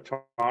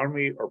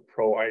pro-autonomy or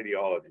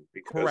pro-ideology,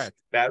 because correct,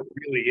 that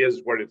really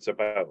is what it's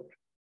about.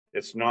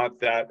 It's not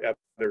that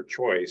other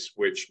choice,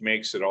 which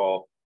makes it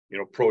all,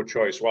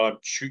 pro-choice. Well,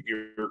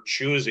 you're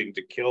choosing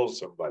to kill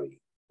somebody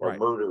or right,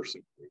 murder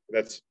somebody.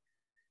 That's,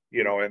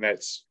 and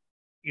that's,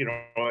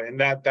 and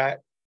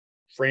that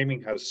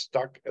framing has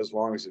stuck as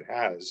long as it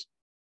has,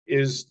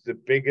 is the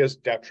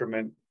biggest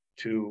detriment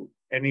to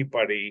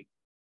anybody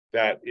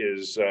that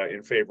is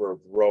in favor of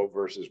Roe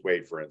versus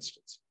Wade, for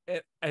instance.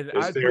 And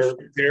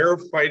they're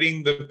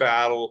fighting the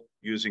battle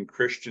using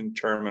Christian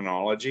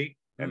terminology,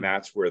 and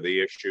that's where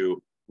the issue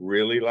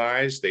really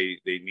lies. They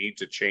need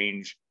to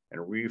change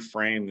and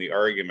reframe the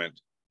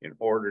argument in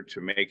order to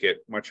make it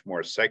much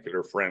more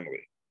secular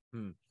friendly.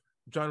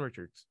 John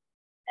Richards.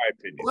 My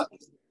opinion. Well,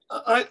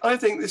 I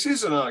think this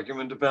is an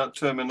argument about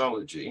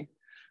terminology,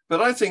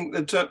 but I think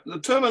the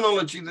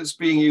terminology that's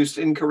being used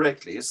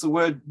incorrectly is the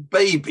word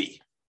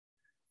baby.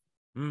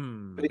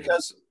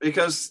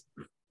 Because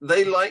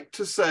they like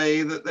to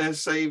say that they're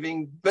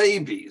saving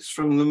babies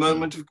from the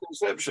moment of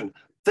conception.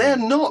 They're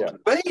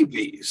not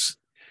babies.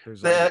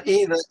 They're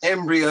either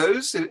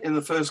embryos in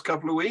the first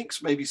couple of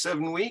weeks, maybe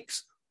 7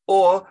 weeks,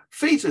 or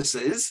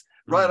fetuses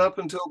right up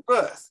until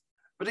birth.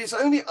 But it's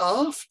only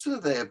after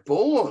they're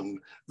born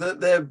that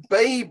they're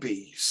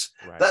babies.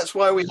 Right. That's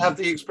why we have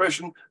the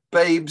expression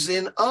babes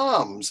in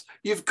arms.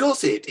 You've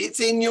got it. It's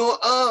in your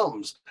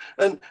arms.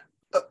 And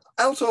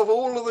out of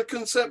all of the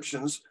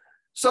conceptions,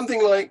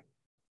 something like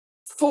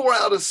 4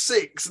 out of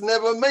 6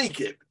 never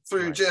make it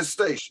through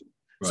gestation.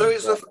 Right. So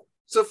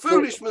it's a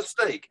foolish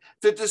mistake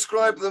to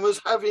describe them as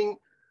having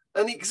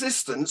an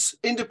existence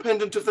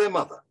independent of their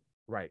mother.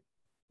 Right.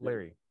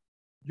 Larry.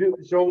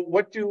 So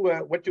what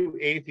do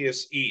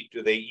atheists eat?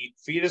 Do they eat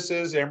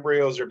fetuses,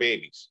 embryos, or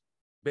babies?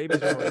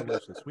 Babies are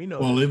delicious. We know.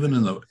 Well, even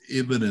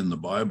in the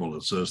Bible,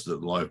 it says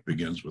that life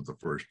begins with the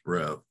first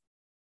breath.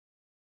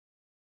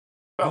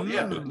 Oh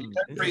yeah,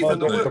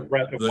 the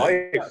breath of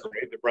life,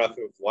 right? The breath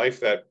of life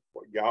that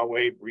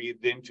Yahweh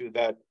breathed into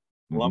that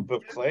lump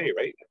of clay,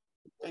 right?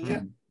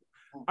 Yeah.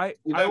 I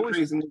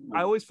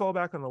always fall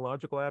back on the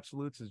logical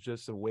absolutes as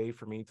just a way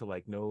for me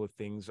to know if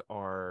things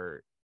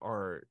are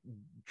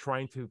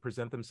trying to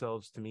present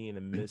themselves to me in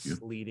a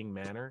misleading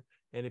manner.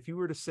 And if you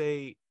were to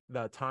say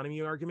the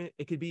autonomy argument,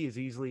 it could be as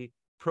easily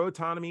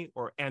pro-autonomy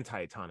or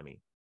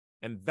anti-autonomy.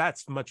 And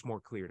that's much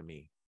more clear to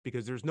me,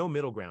 because there's no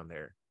middle ground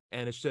there.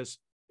 And it's just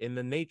in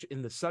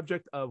the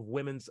subject of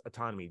women's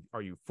autonomy.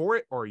 Are you for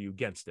it or are you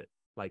against it?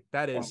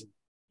 That is,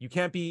 you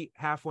can't be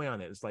halfway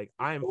on it. It's like,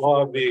 I am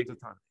for women's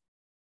autonomy.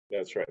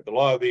 That's right. The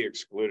law of the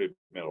excluded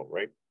middle,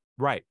 right?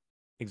 Right.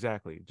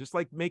 Exactly. Just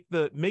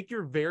make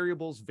your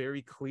variables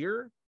very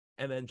clear,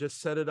 and then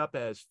just set it up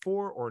as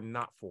for or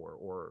not for,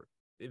 or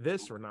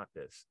this or not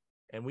this.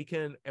 And we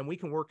can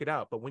work it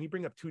out. But when you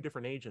bring up two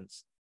different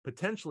agents,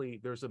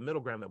 potentially there's a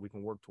middle ground that we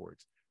can work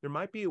towards. There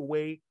might be a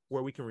way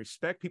where we can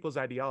respect people's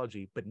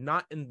ideology, but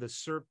not in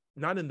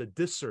the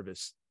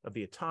disservice of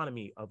the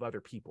autonomy of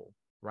other people,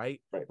 right?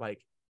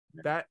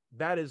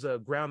 That is a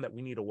ground that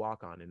we need to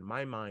walk on. In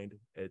my mind,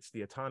 it's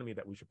the autonomy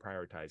that we should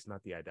prioritize,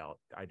 not the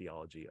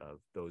ideology of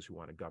those who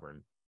want to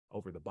govern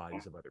over the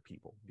bodies of other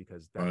people,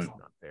 because that's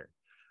not fair.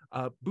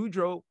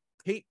 Boudreaux,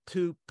 hate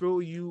to throw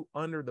you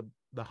under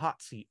the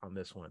hot seat on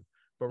this one,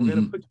 but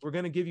we're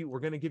gonna give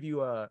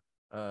you a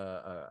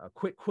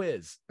quick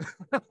quiz.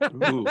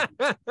 Ooh.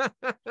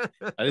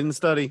 I didn't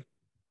study.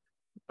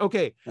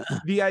 Okay.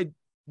 The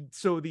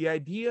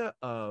idea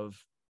of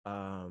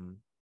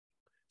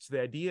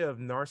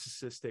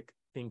narcissistic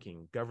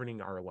thinking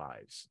governing our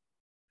lives.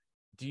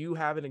 Do you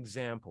have an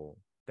example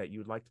that you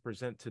would like to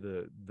present to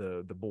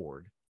the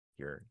board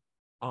here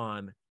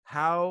on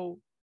how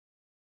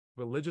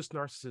religious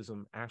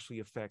narcissism actually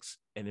affects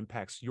and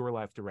impacts your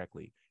life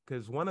directly?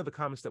 Because one of the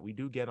comments that we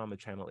do get on the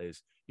channel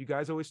is, you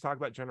guys always talk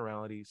about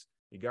generalities.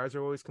 You guys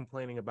are always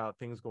complaining about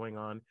things going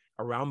on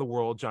around the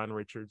world, John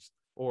Richards,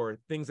 or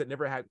things that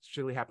never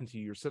actually happened to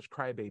you. You're such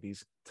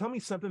crybabies. Tell me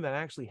something that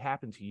actually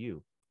happened to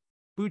you.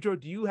 Boudreaux,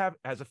 do you have,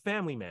 as a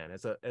family man,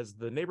 as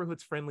the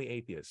neighborhood's friendly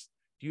atheist,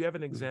 do you have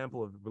an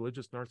example of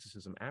religious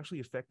narcissism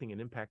actually affecting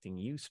and impacting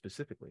you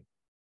specifically?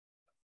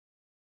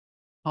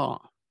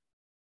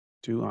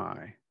 Do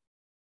I?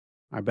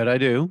 I bet I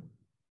do.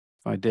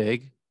 If I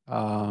dig.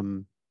 I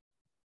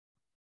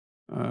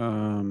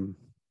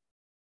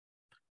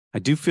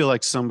do feel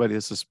like somebody,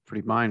 this is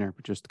pretty minor,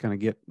 but just to kind of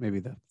get maybe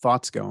the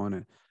thoughts going.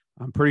 And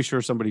I'm pretty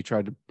sure somebody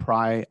tried to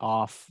pry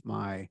off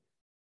my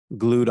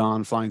glued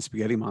on flying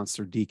spaghetti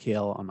monster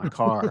decal on my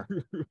car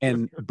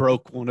and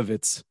broke one of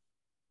its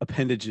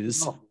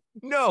appendages. Oh,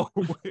 no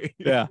way.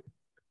 Yeah.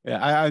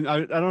 I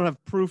don't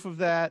have proof of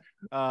that.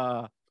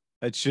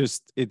 It's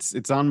just,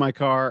 it's on my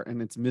car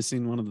and it's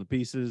missing one of the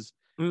pieces.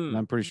 And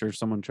I'm pretty sure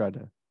someone tried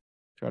to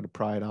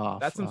pry it off.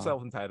 That's some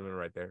self-entitlement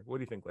right there. What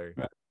do you think, Larry?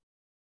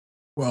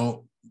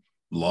 Well,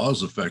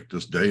 laws affect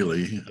us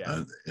daily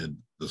in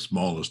the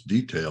smallest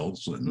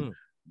details, and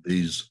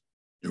these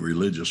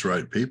religious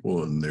right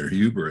people and their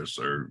hubris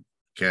are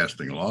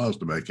casting laws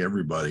to make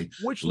everybody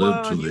Which live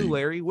law to on the... you,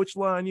 Larry? Which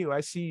law on you?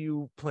 I see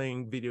you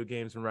playing video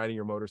games and riding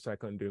your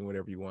motorcycle and doing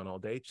whatever you want all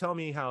day. Tell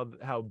me how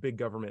big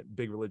government,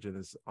 big religion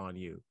is on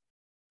you.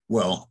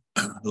 Well,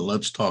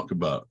 let's talk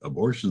about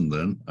abortion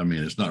then. I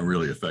mean, it's not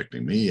really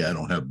affecting me. I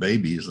don't have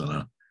babies,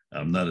 and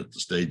I'm not at the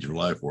stage of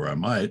life where I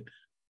might,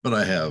 but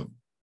I have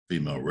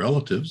female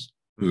relatives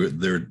who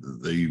they're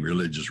the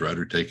religious right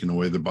are taking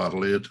away their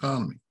bodily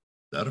autonomy.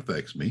 That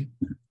affects me.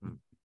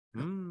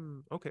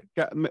 Okay.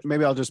 Yeah,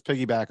 maybe I'll just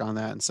piggyback on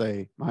that and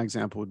say my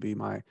example would be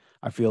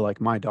I feel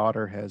like my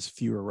daughter has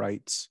fewer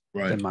rights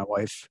than my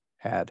wife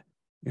had,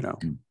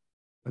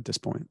 at this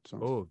point. So.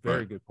 Oh,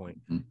 very good point.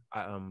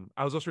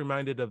 I was also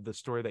reminded of the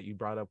story that you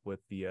brought up with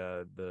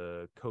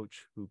the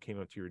coach who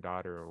came up to your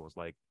daughter and was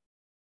like,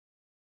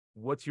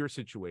 "What's your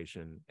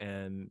situation?"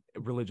 and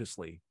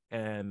religiously,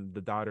 and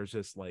the daughter's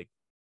just like,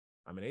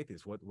 "I'm an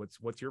atheist.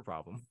 What's your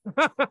problem?"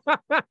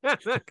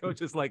 That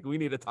coach is like, "We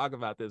need to talk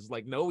about this."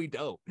 Like, no, we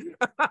don't.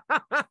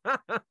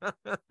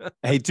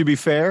 Hey, to be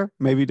fair,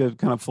 maybe to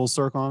kind of full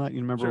circle on it,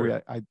 you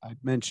remember I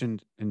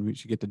mentioned, and we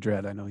should get to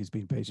Dredd. I know he's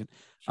being patient.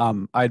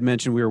 I'd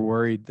mentioned we were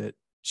worried that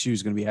she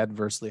was going to be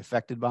adversely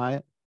affected by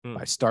it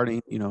by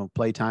starting,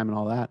 playtime and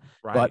all that.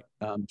 Right.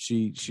 But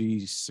she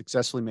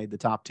successfully made the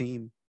top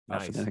team for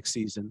the Nice. next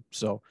season.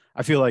 So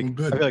I feel like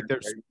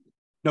there's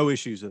no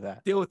issues with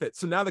that. Deal with it.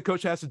 So now the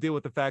coach has to deal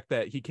with the fact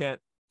that he can't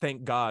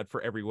thank God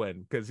for every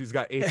win because he's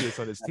got atheists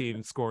on his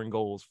team scoring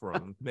goals for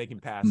him, making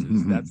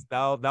passes.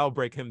 That'll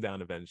break him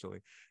down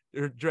eventually.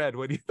 Dredd,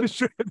 what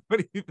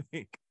do you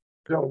think?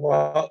 So,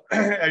 well,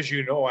 as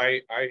you know,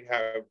 I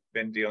have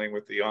been dealing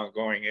with the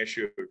ongoing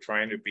issue of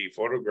trying to be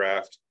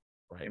photographed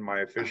in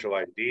my official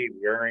ID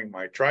wearing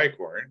my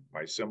tricorn,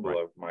 my symbol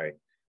of my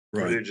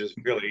religious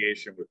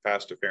affiliation with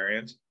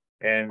Pastafarians,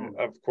 and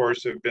of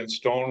course have been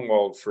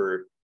stonewalled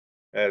for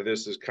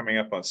this is coming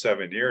up on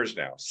 7 years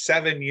now.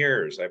 7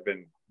 years I've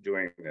been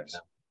doing this.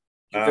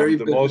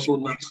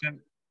 The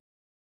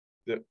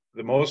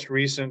most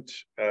recent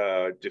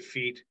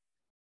defeat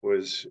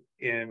was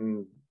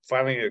in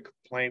filing a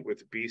complaint with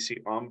the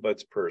BC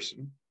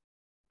Ombudsperson,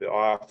 the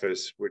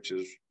office, which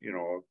is,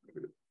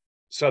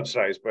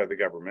 subsidized by the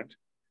government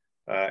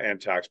and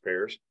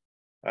taxpayers,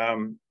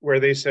 where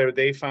they said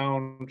they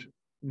found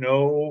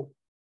no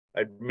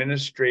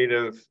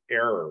administrative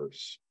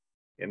errors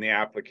in the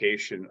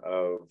application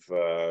of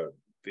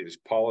these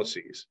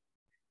policies.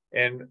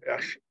 And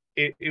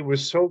it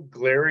was so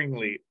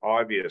glaringly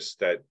obvious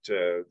that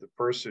the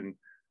person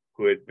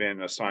who had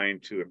been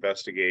assigned to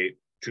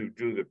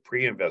do the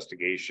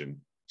pre-investigation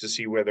to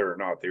see whether or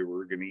not they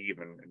were going to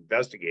even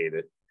investigate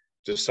it,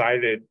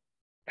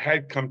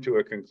 had come to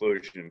a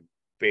conclusion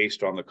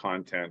based on the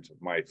content of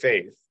my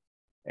faith,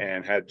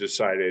 and had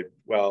decided,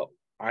 well,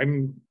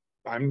 I'm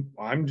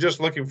just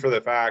looking for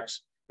the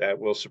facts that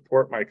will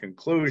support my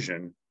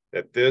conclusion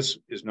that this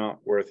is not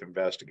worth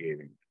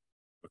investigating.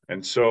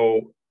 And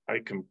so I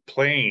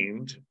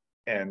complained,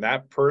 and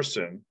that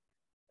person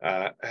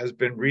has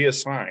been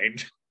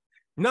reassigned.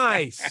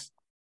 Nice.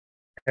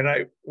 And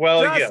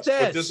yes,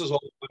 but this is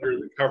all under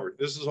the cover.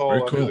 This is all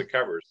under the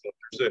covers.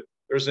 So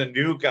there's a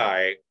new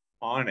guy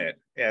on it,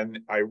 and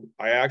I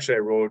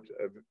wrote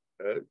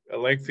a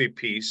lengthy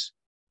piece,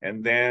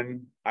 and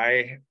then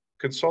I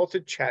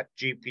consulted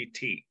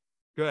ChatGPT.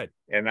 Good.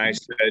 And I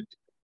said,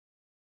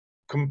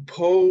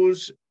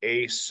 compose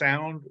a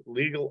sound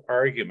legal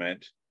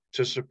argument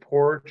to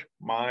support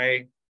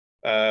my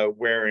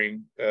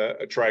wearing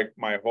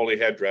my holy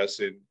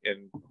headdress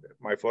in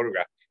my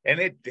photograph,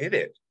 and it did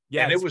it.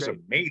 Yeah, and it was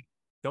amazing.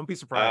 Don't be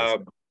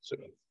surprised.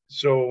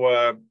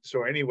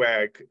 So anyway,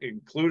 I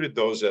included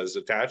those as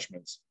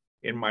attachments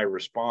in my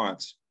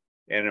response,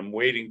 and I'm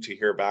waiting to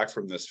hear back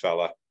from this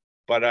fella.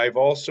 But I've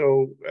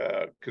also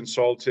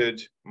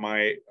consulted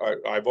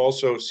I've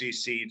also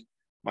CC'd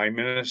my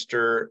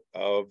minister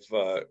of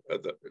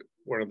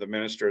one of the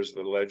ministers of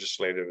the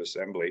Legislative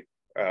Assembly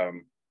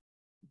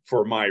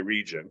for my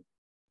region,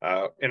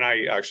 and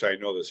I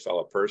know this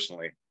fella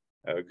personally.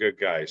 a good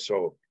guy.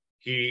 So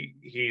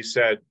he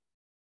said,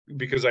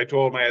 because I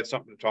told him I had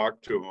something to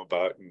talk to him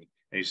about, and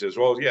he says,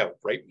 well, yeah,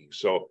 write me.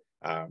 So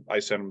I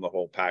sent him the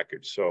whole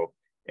package. So,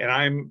 and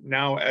I'm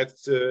now at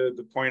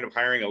the point of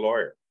hiring a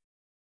lawyer.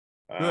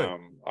 I've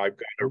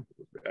got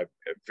a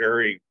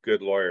very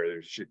good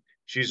lawyer.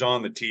 She's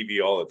on the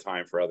TV all the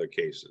time for other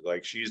cases.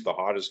 Like, she's the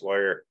hottest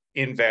lawyer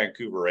in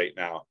Vancouver right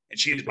now, and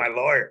she's my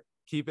lawyer.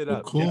 Keep it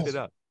up. Cool. Keep it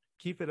up.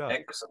 Keep it up.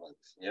 Excellent.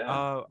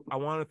 Yeah. I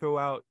want to throw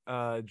out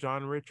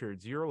John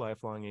Richards. You're a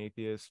lifelong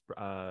atheist,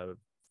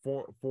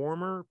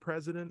 former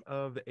president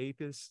of the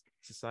Atheist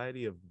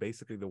Society, of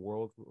basically the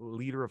world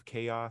leader of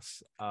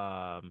chaos.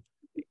 So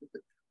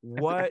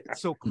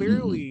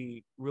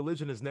clearly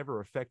religion has never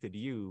affected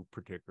you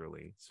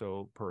particularly,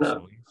 so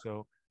personally.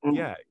 So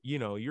yeah,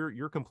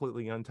 you're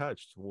completely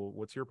untouched. Well,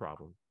 what's your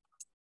problem?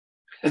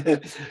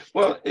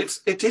 Well,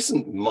 it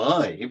isn't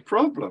my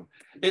problem.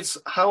 It's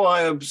how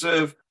I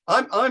observe.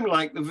 I'm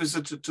like the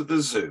visitor to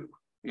the zoo,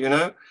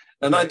 and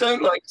I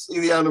don't like to see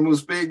the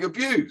animals being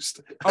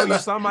abused. Oh, you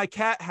saw my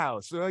cat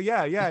house.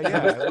 Yeah.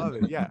 I love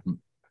it. Yeah.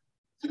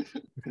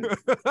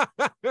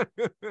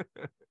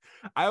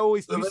 I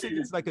always see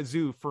it's like a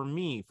zoo for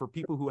me, for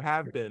people who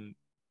have been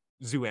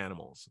zoo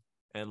animals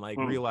and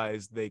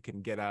realize they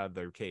can get out of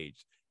their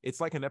cage.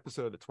 It's like an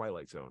episode of The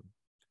Twilight Zone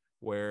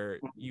where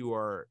you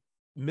are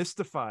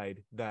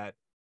mystified that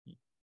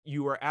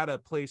you are at a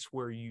place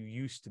where you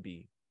used to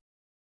be,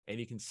 and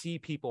you can see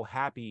people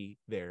happy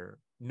there,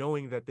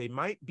 knowing that they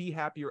might be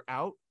happier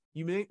out.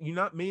 You may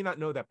not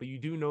know that, but you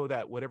do know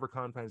that whatever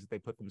confines that they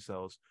put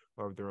themselves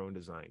are of their own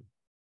design,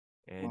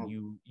 and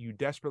you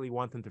desperately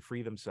want them to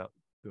free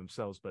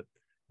themselves, but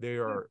they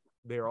are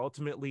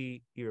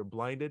ultimately either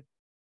blinded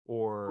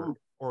or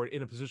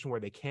in a position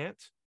where they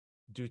can't,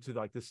 due to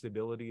the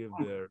stability of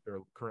their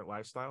current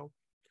lifestyle,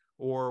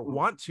 or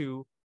want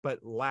to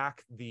but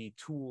lack the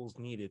tools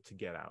needed to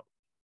get out.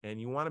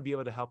 And you want to be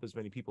able to help as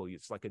many people.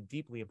 It's like a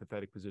deeply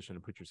empathetic position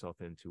to put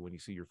yourself into when you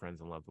see your friends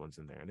and loved ones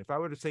in there. And if I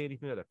were to say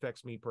anything that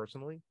affects me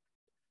personally,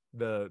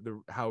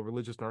 the how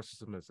religious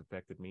narcissism has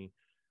affected me,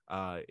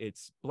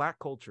 it's Black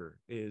culture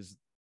is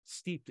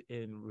steeped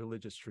in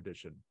religious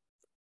tradition.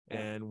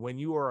 And when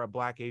you are a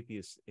Black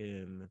atheist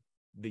in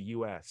the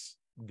US,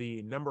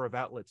 the number of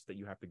outlets that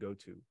you have to go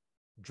to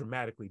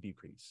dramatically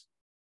decrease.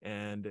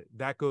 And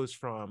that goes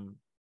from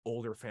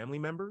older family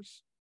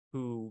members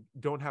who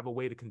don't have a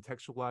way to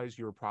contextualize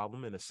your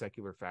problem in a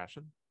secular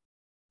fashion,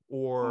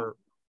 or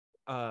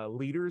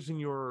leaders in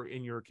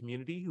your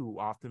community who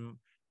often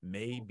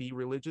may be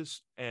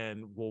religious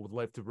and will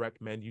like to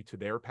recommend you to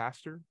their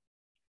pastor,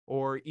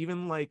 or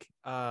even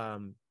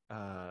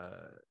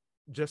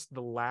just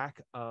the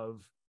lack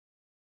of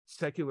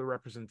secular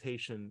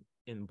representation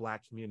in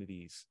Black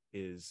communities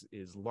is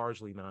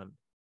largely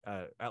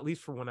at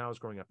least for when I was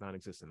growing up,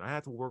 non-existent. I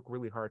had to work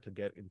really hard to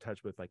get in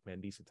touch with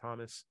Mandisa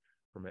Thomas,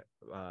 from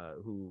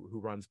who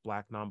runs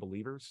Black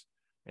Non-Believers,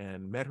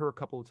 and met her a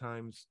couple of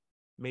times,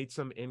 made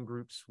some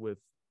in-groups with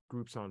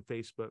groups on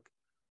Facebook,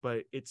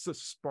 but it's a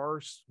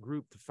sparse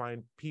group to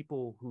find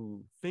people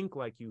who think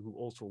like you, who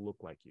also look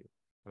like you.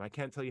 And I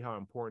can't tell you how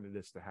important it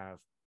is to have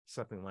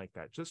something like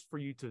that, just for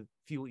you to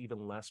feel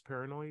even less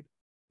paranoid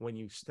when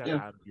you step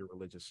out of your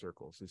religious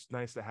circles. It's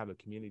nice to have a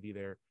community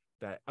there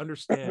that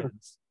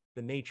understands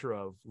the nature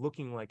of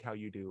looking like how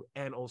you do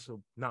and also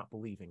not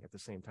believing at the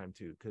same time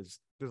too, because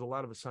there's a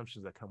lot of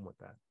assumptions that come with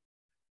that.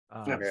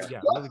 Really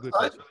good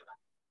question.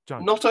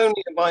 John. Not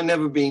only have I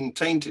never been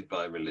tainted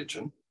by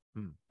religion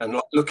and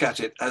look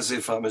at it as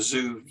if I'm a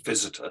zoo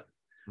visitor,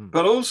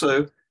 but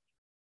also,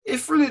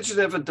 if religion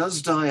ever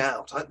does die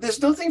out,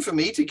 there's nothing for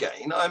me to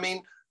gain. I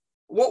mean,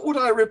 what would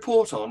I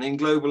report on in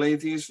Global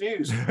Atheist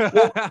News?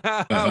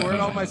 Where'd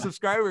all my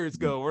subscribers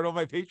go? Where'd all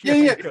my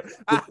Patreons go?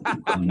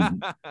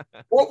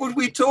 What would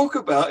we talk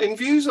about in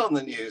Views on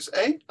the News,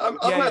 eh? I'm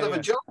out of a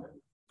job.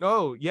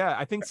 Oh, yeah.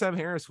 I think Sam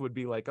Harris would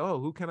be like, oh,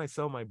 who can I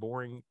sell my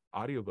boring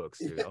audiobooks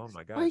to? Oh,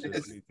 my gosh,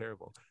 this would be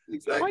terrible.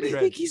 Exactly. Why do you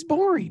think he's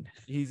boring?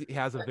 He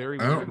has a very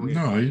I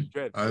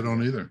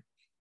don't either.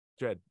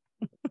 Jed.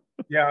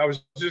 Yeah, I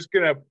was just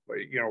going to,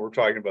 we're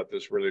talking about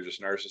this religious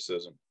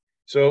narcissism.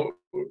 So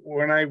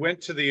when I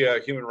went to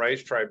the Human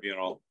Rights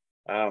Tribunal,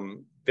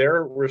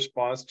 their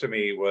response to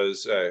me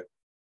was,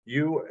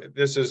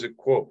 this is a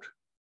quote,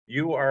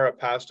 "You are a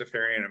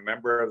Pastafarian, a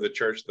member of the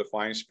Church of the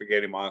Flying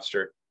Spaghetti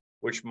Monster,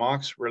 which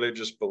mocks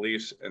religious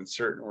beliefs and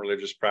certain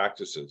religious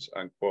practices,"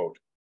 unquote.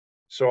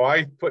 So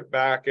I put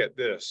back at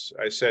this.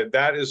 I said,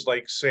 that is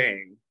like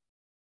saying,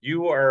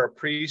 you are a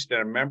priest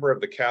and a member of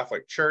the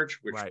Catholic Church,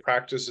 which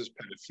practices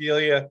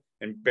pedophilia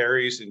and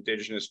buries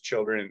Indigenous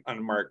children in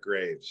unmarked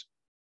graves.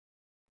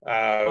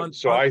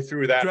 I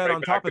threw that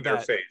right back in their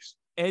face.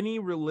 Any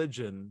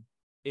religion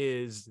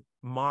is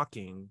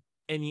mocking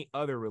any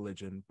other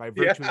religion by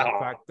virtue of the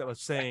fact of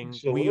saying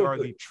we are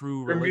the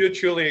true religion. We're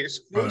mutually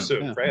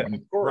exclusive, right? Of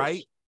course.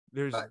 Right?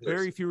 There's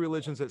very few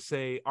religions that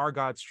say our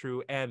God's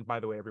true, and by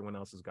the way, everyone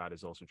else's God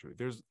is also true.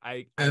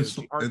 I'm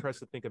hard pressed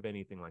to think of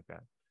anything like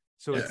that.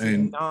 So it's a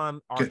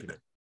non-argument.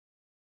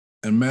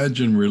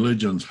 Imagine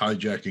religions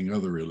hijacking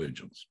other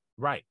religions.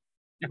 Right.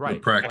 Right. the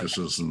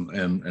practices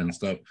and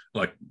stuff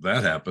like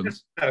that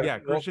happens. Yeah,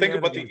 Well, think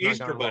about Christianity the has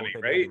not Easter gone along Bunny,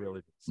 with any other right?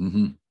 religions.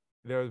 Hmm.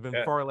 There has been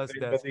Yeah, far less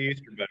think deaths. about the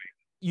Easter Bunny.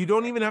 You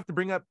don't even have to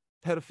bring up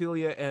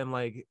pedophilia and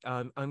like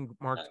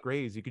unmarked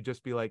graves. You could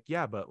just be like,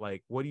 yeah, but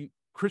like, what do you?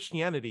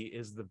 Christianity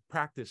is the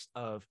practice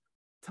of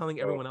telling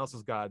everyone else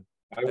is God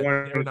I that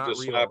they're wanted not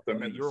to real slap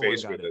them and that in the your one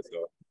face God with is. it,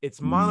 though. It's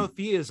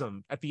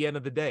monotheism at the end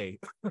of the day.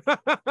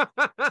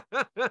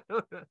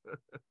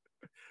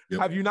 Yep.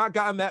 Have you not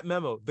gotten that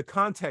memo? The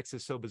context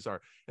is so bizarre.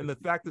 And the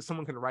fact that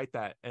someone can write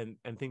that and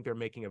think they're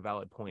making a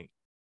valid point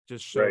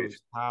just shows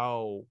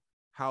how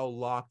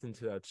locked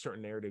into a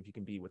certain narrative you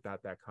can be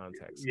without that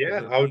context.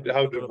 Yeah,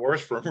 how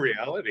divorced from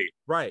reality.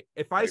 Right.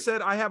 If I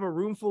said I have a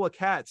room full of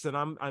cats and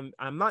I'm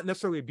not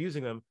necessarily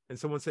abusing them, and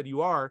someone said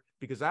you are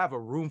because I have a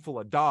room full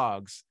of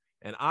dogs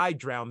and I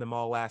drowned them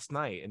all last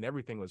night and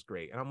everything was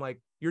great. And I'm like,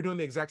 you're doing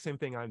the exact same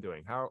thing I'm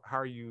doing. How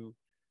are you?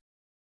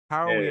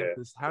 How are we at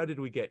this? How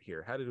did we get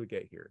here? How did we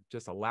get here?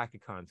 Just a lack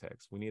of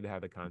context. We need to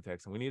have the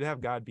context, and we need to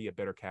have God be a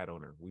better cat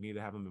owner. We need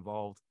to have him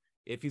involved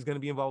if he's going to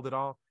be involved at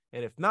all.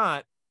 And if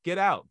not, get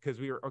out, because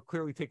we are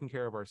clearly taking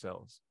care of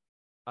ourselves.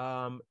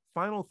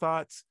 Final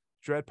thoughts,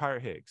 Dread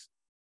Pirate Higgs.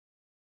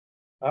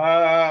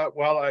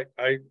 Well,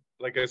 I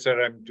like I said,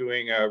 I'm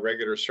doing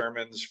regular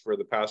sermons for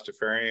the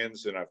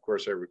Pastafarians, and of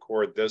course I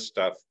record this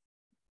stuff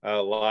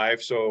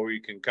live, so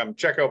you can come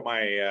check out my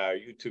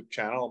YouTube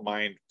channel,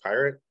 Mind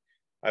Pirate.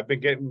 I've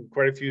been getting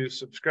quite a few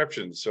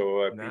subscriptions,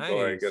 so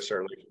people, I guess,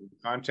 are liking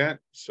the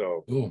content.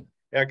 So Cool.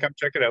 Yeah, come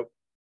check it out.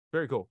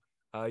 Very cool.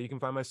 You can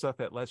find my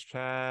stuff at Let's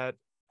Chat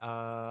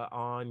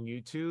on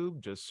YouTube.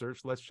 Just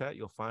search Let's Chat.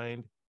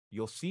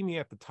 You'll see me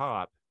at the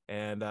top,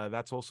 and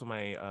that's also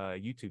my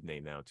YouTube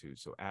name now too.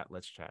 So at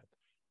Let's Chat.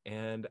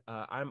 And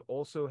I'm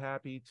also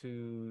happy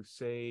to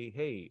say,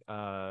 hey,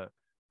 my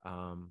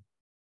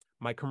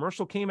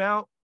commercial came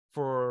out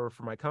for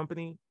my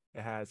company.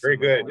 It has very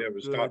good. It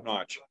was top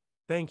notch.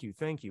 Thank you.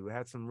 It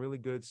had some really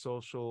good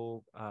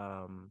social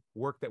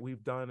work that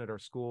we've done at our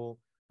school.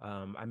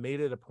 I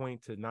made it a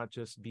point to not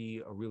just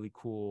be a really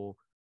cool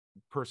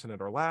person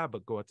at our lab,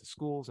 but go out to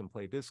schools and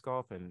play disc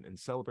golf and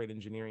celebrate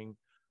engineering.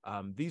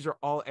 These are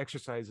all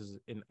exercises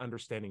in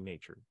understanding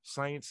nature.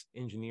 Science,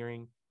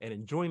 engineering, and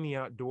enjoying the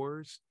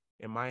outdoors,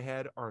 in my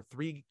head, are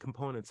three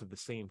components of the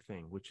same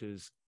thing, which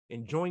is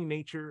enjoying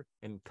nature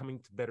and coming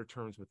to better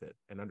terms with it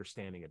and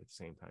understanding it at the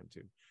same time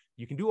too.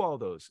 You can do all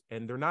those,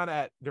 and they're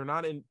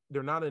not in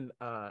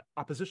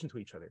opposition to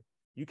each other.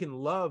 You can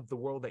love the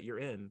world that you're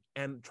in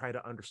and try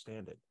to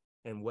understand it.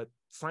 And what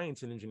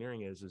science and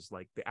engineering is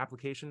like the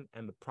application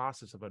and the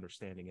process of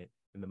understanding it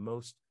in the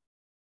most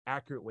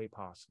accurate way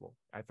possible.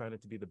 I find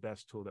it to be the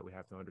best tool that we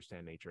have to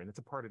understand nature, and it's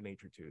a part of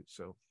nature too.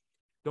 So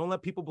don't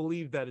let people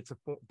believe that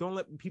don't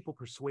let people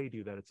persuade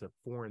you that it's a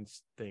foreign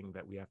thing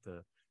that we have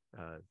to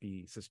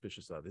be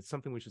suspicious of. It's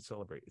something we should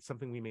celebrate. It's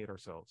something we made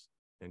ourselves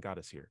and got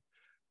us here.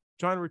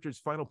 John Richards,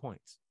 final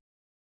points.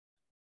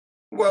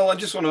 Well, I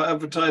just want to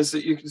advertise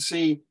that you can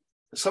see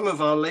some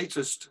of our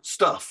latest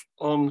stuff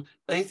on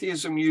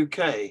Atheism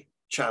UK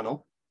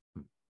channel.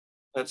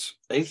 That's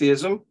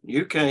Atheism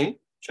UK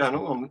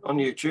channel on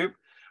YouTube,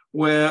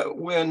 where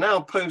we're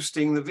now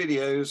posting the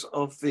videos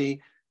of the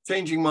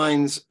Changing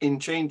Minds in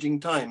Changing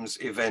Times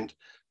event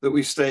that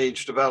we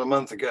staged about a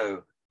month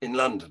ago in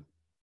London.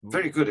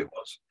 Very good it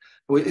was.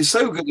 It's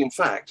so good, in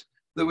fact,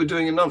 that we're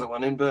doing another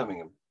one in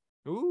Birmingham.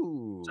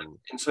 Ooh.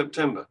 In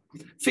September,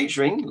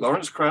 featuring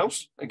Lawrence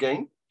Krauss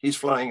again. He's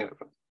flying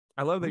over.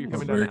 I love that you're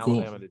coming down to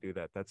Alabama to do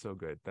that. That's so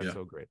good. That's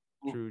so great.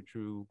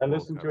 True. I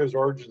listen to his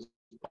Origins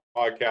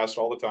podcast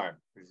all the time.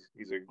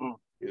 He's a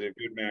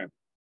good man.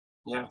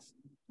 Yeah.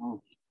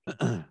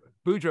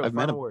 Boudreaux,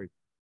 final word.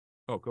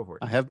 Oh, go for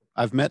it.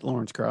 I've met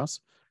Lawrence Krauss.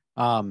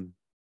 Also,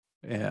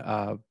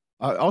 I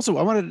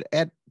wanted to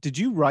add, did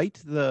you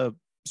write the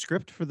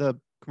script for the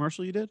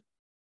commercial you did?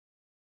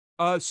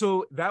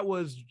 So that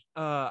was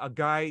a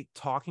guy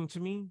talking to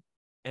me,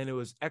 and it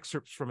was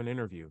excerpts from an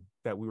interview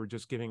that we were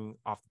just giving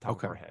off the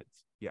top of our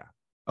heads. Yeah.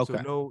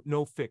 Okay. So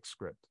no fixed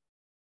script.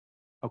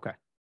 Okay.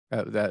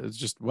 That is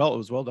just, well, it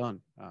was well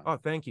done. Oh,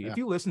 thank you. Yeah. If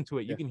you listen to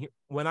it, you can hear,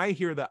 when I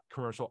hear that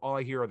commercial, all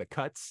I hear are the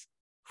cuts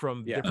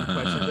from different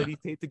questions that he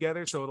taped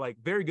together. So like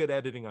very good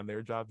editing on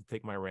their job to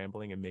take my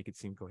rambling and make it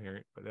seem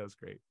coherent, but that was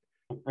great.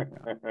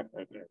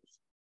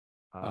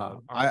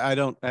 I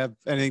don't have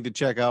anything to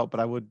check out,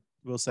 but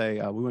will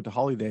say we went to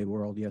Holiday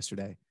World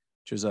yesterday,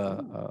 which is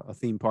a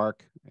theme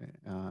park,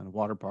 a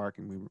water park,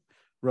 and we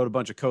rode a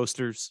bunch of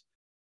coasters,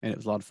 and it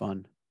was a lot of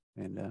fun.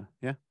 And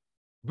yeah.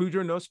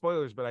 Boudreaux, no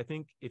spoilers, but I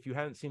think if you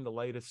hadn't seen the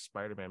latest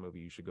Spider-Man movie,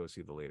 you should go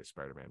see the latest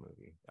Spider-Man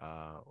movie.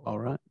 All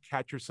right.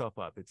 Catch yourself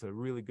up. It's a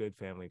really good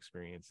family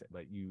experience,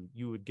 but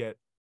you would get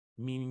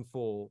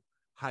meaningful,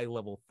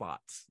 high-level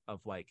thoughts of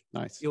like,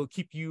 nice. It'll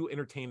keep you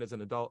entertained as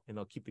an adult, and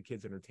it'll keep the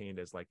kids entertained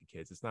as like the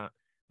kids.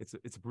 It's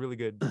a really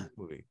good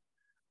movie.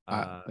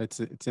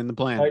 It's in the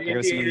plan.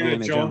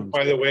 Indiana Jones,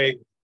 by the way,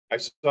 I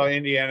saw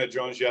Indiana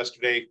Jones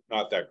yesterday.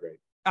 Not that great.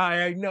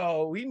 I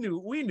know. We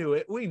knew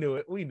it.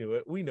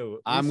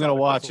 I'm gonna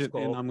watch it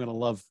and I'm gonna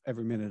love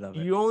every minute of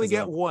it. You only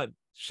get one.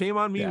 Shame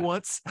on me Yeah.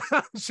 once.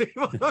 Shame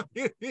on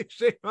you.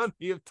 Shame on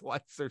me if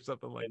twice or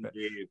something like that.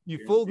 Indeed,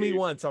 You fooled me indeed.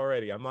 once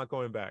already. I'm not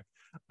going back.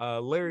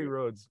 Larry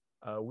Rhodes,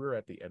 we're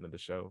at the end of the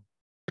show.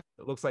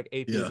 It looks like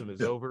atheism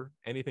is over.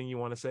 Anything you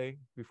want to say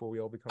before we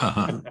all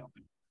become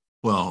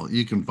Well,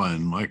 you can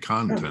find my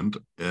content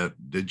at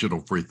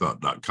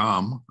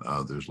digitalfreethought.com.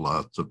 There's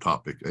lots of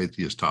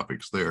atheist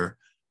topics there.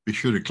 Be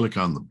sure to click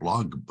on the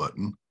blog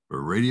button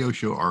for radio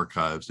show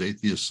archives,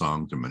 atheist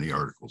songs, and many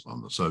articles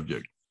on the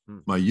subject.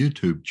 My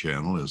YouTube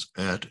channel is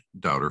at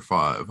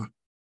Doubter5,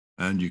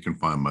 and you can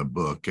find my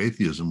book,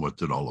 Atheism,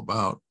 What's It All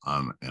About,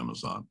 on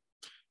Amazon.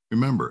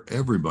 Remember,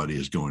 everybody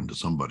is going to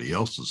somebody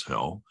else's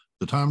hell.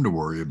 The time to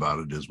worry about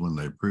it is when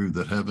they prove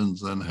that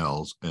heavens and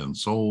hells and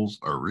souls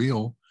are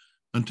real.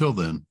 Until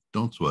then,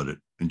 don't sweat it.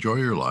 Enjoy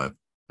your life,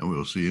 and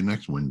we'll see you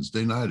next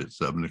Wednesday night at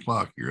 7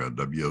 o'clock here on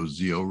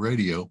WOZO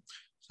Radio.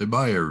 Say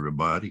bye,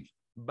 everybody.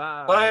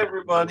 Bye. Bye,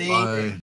 everybody. Bye.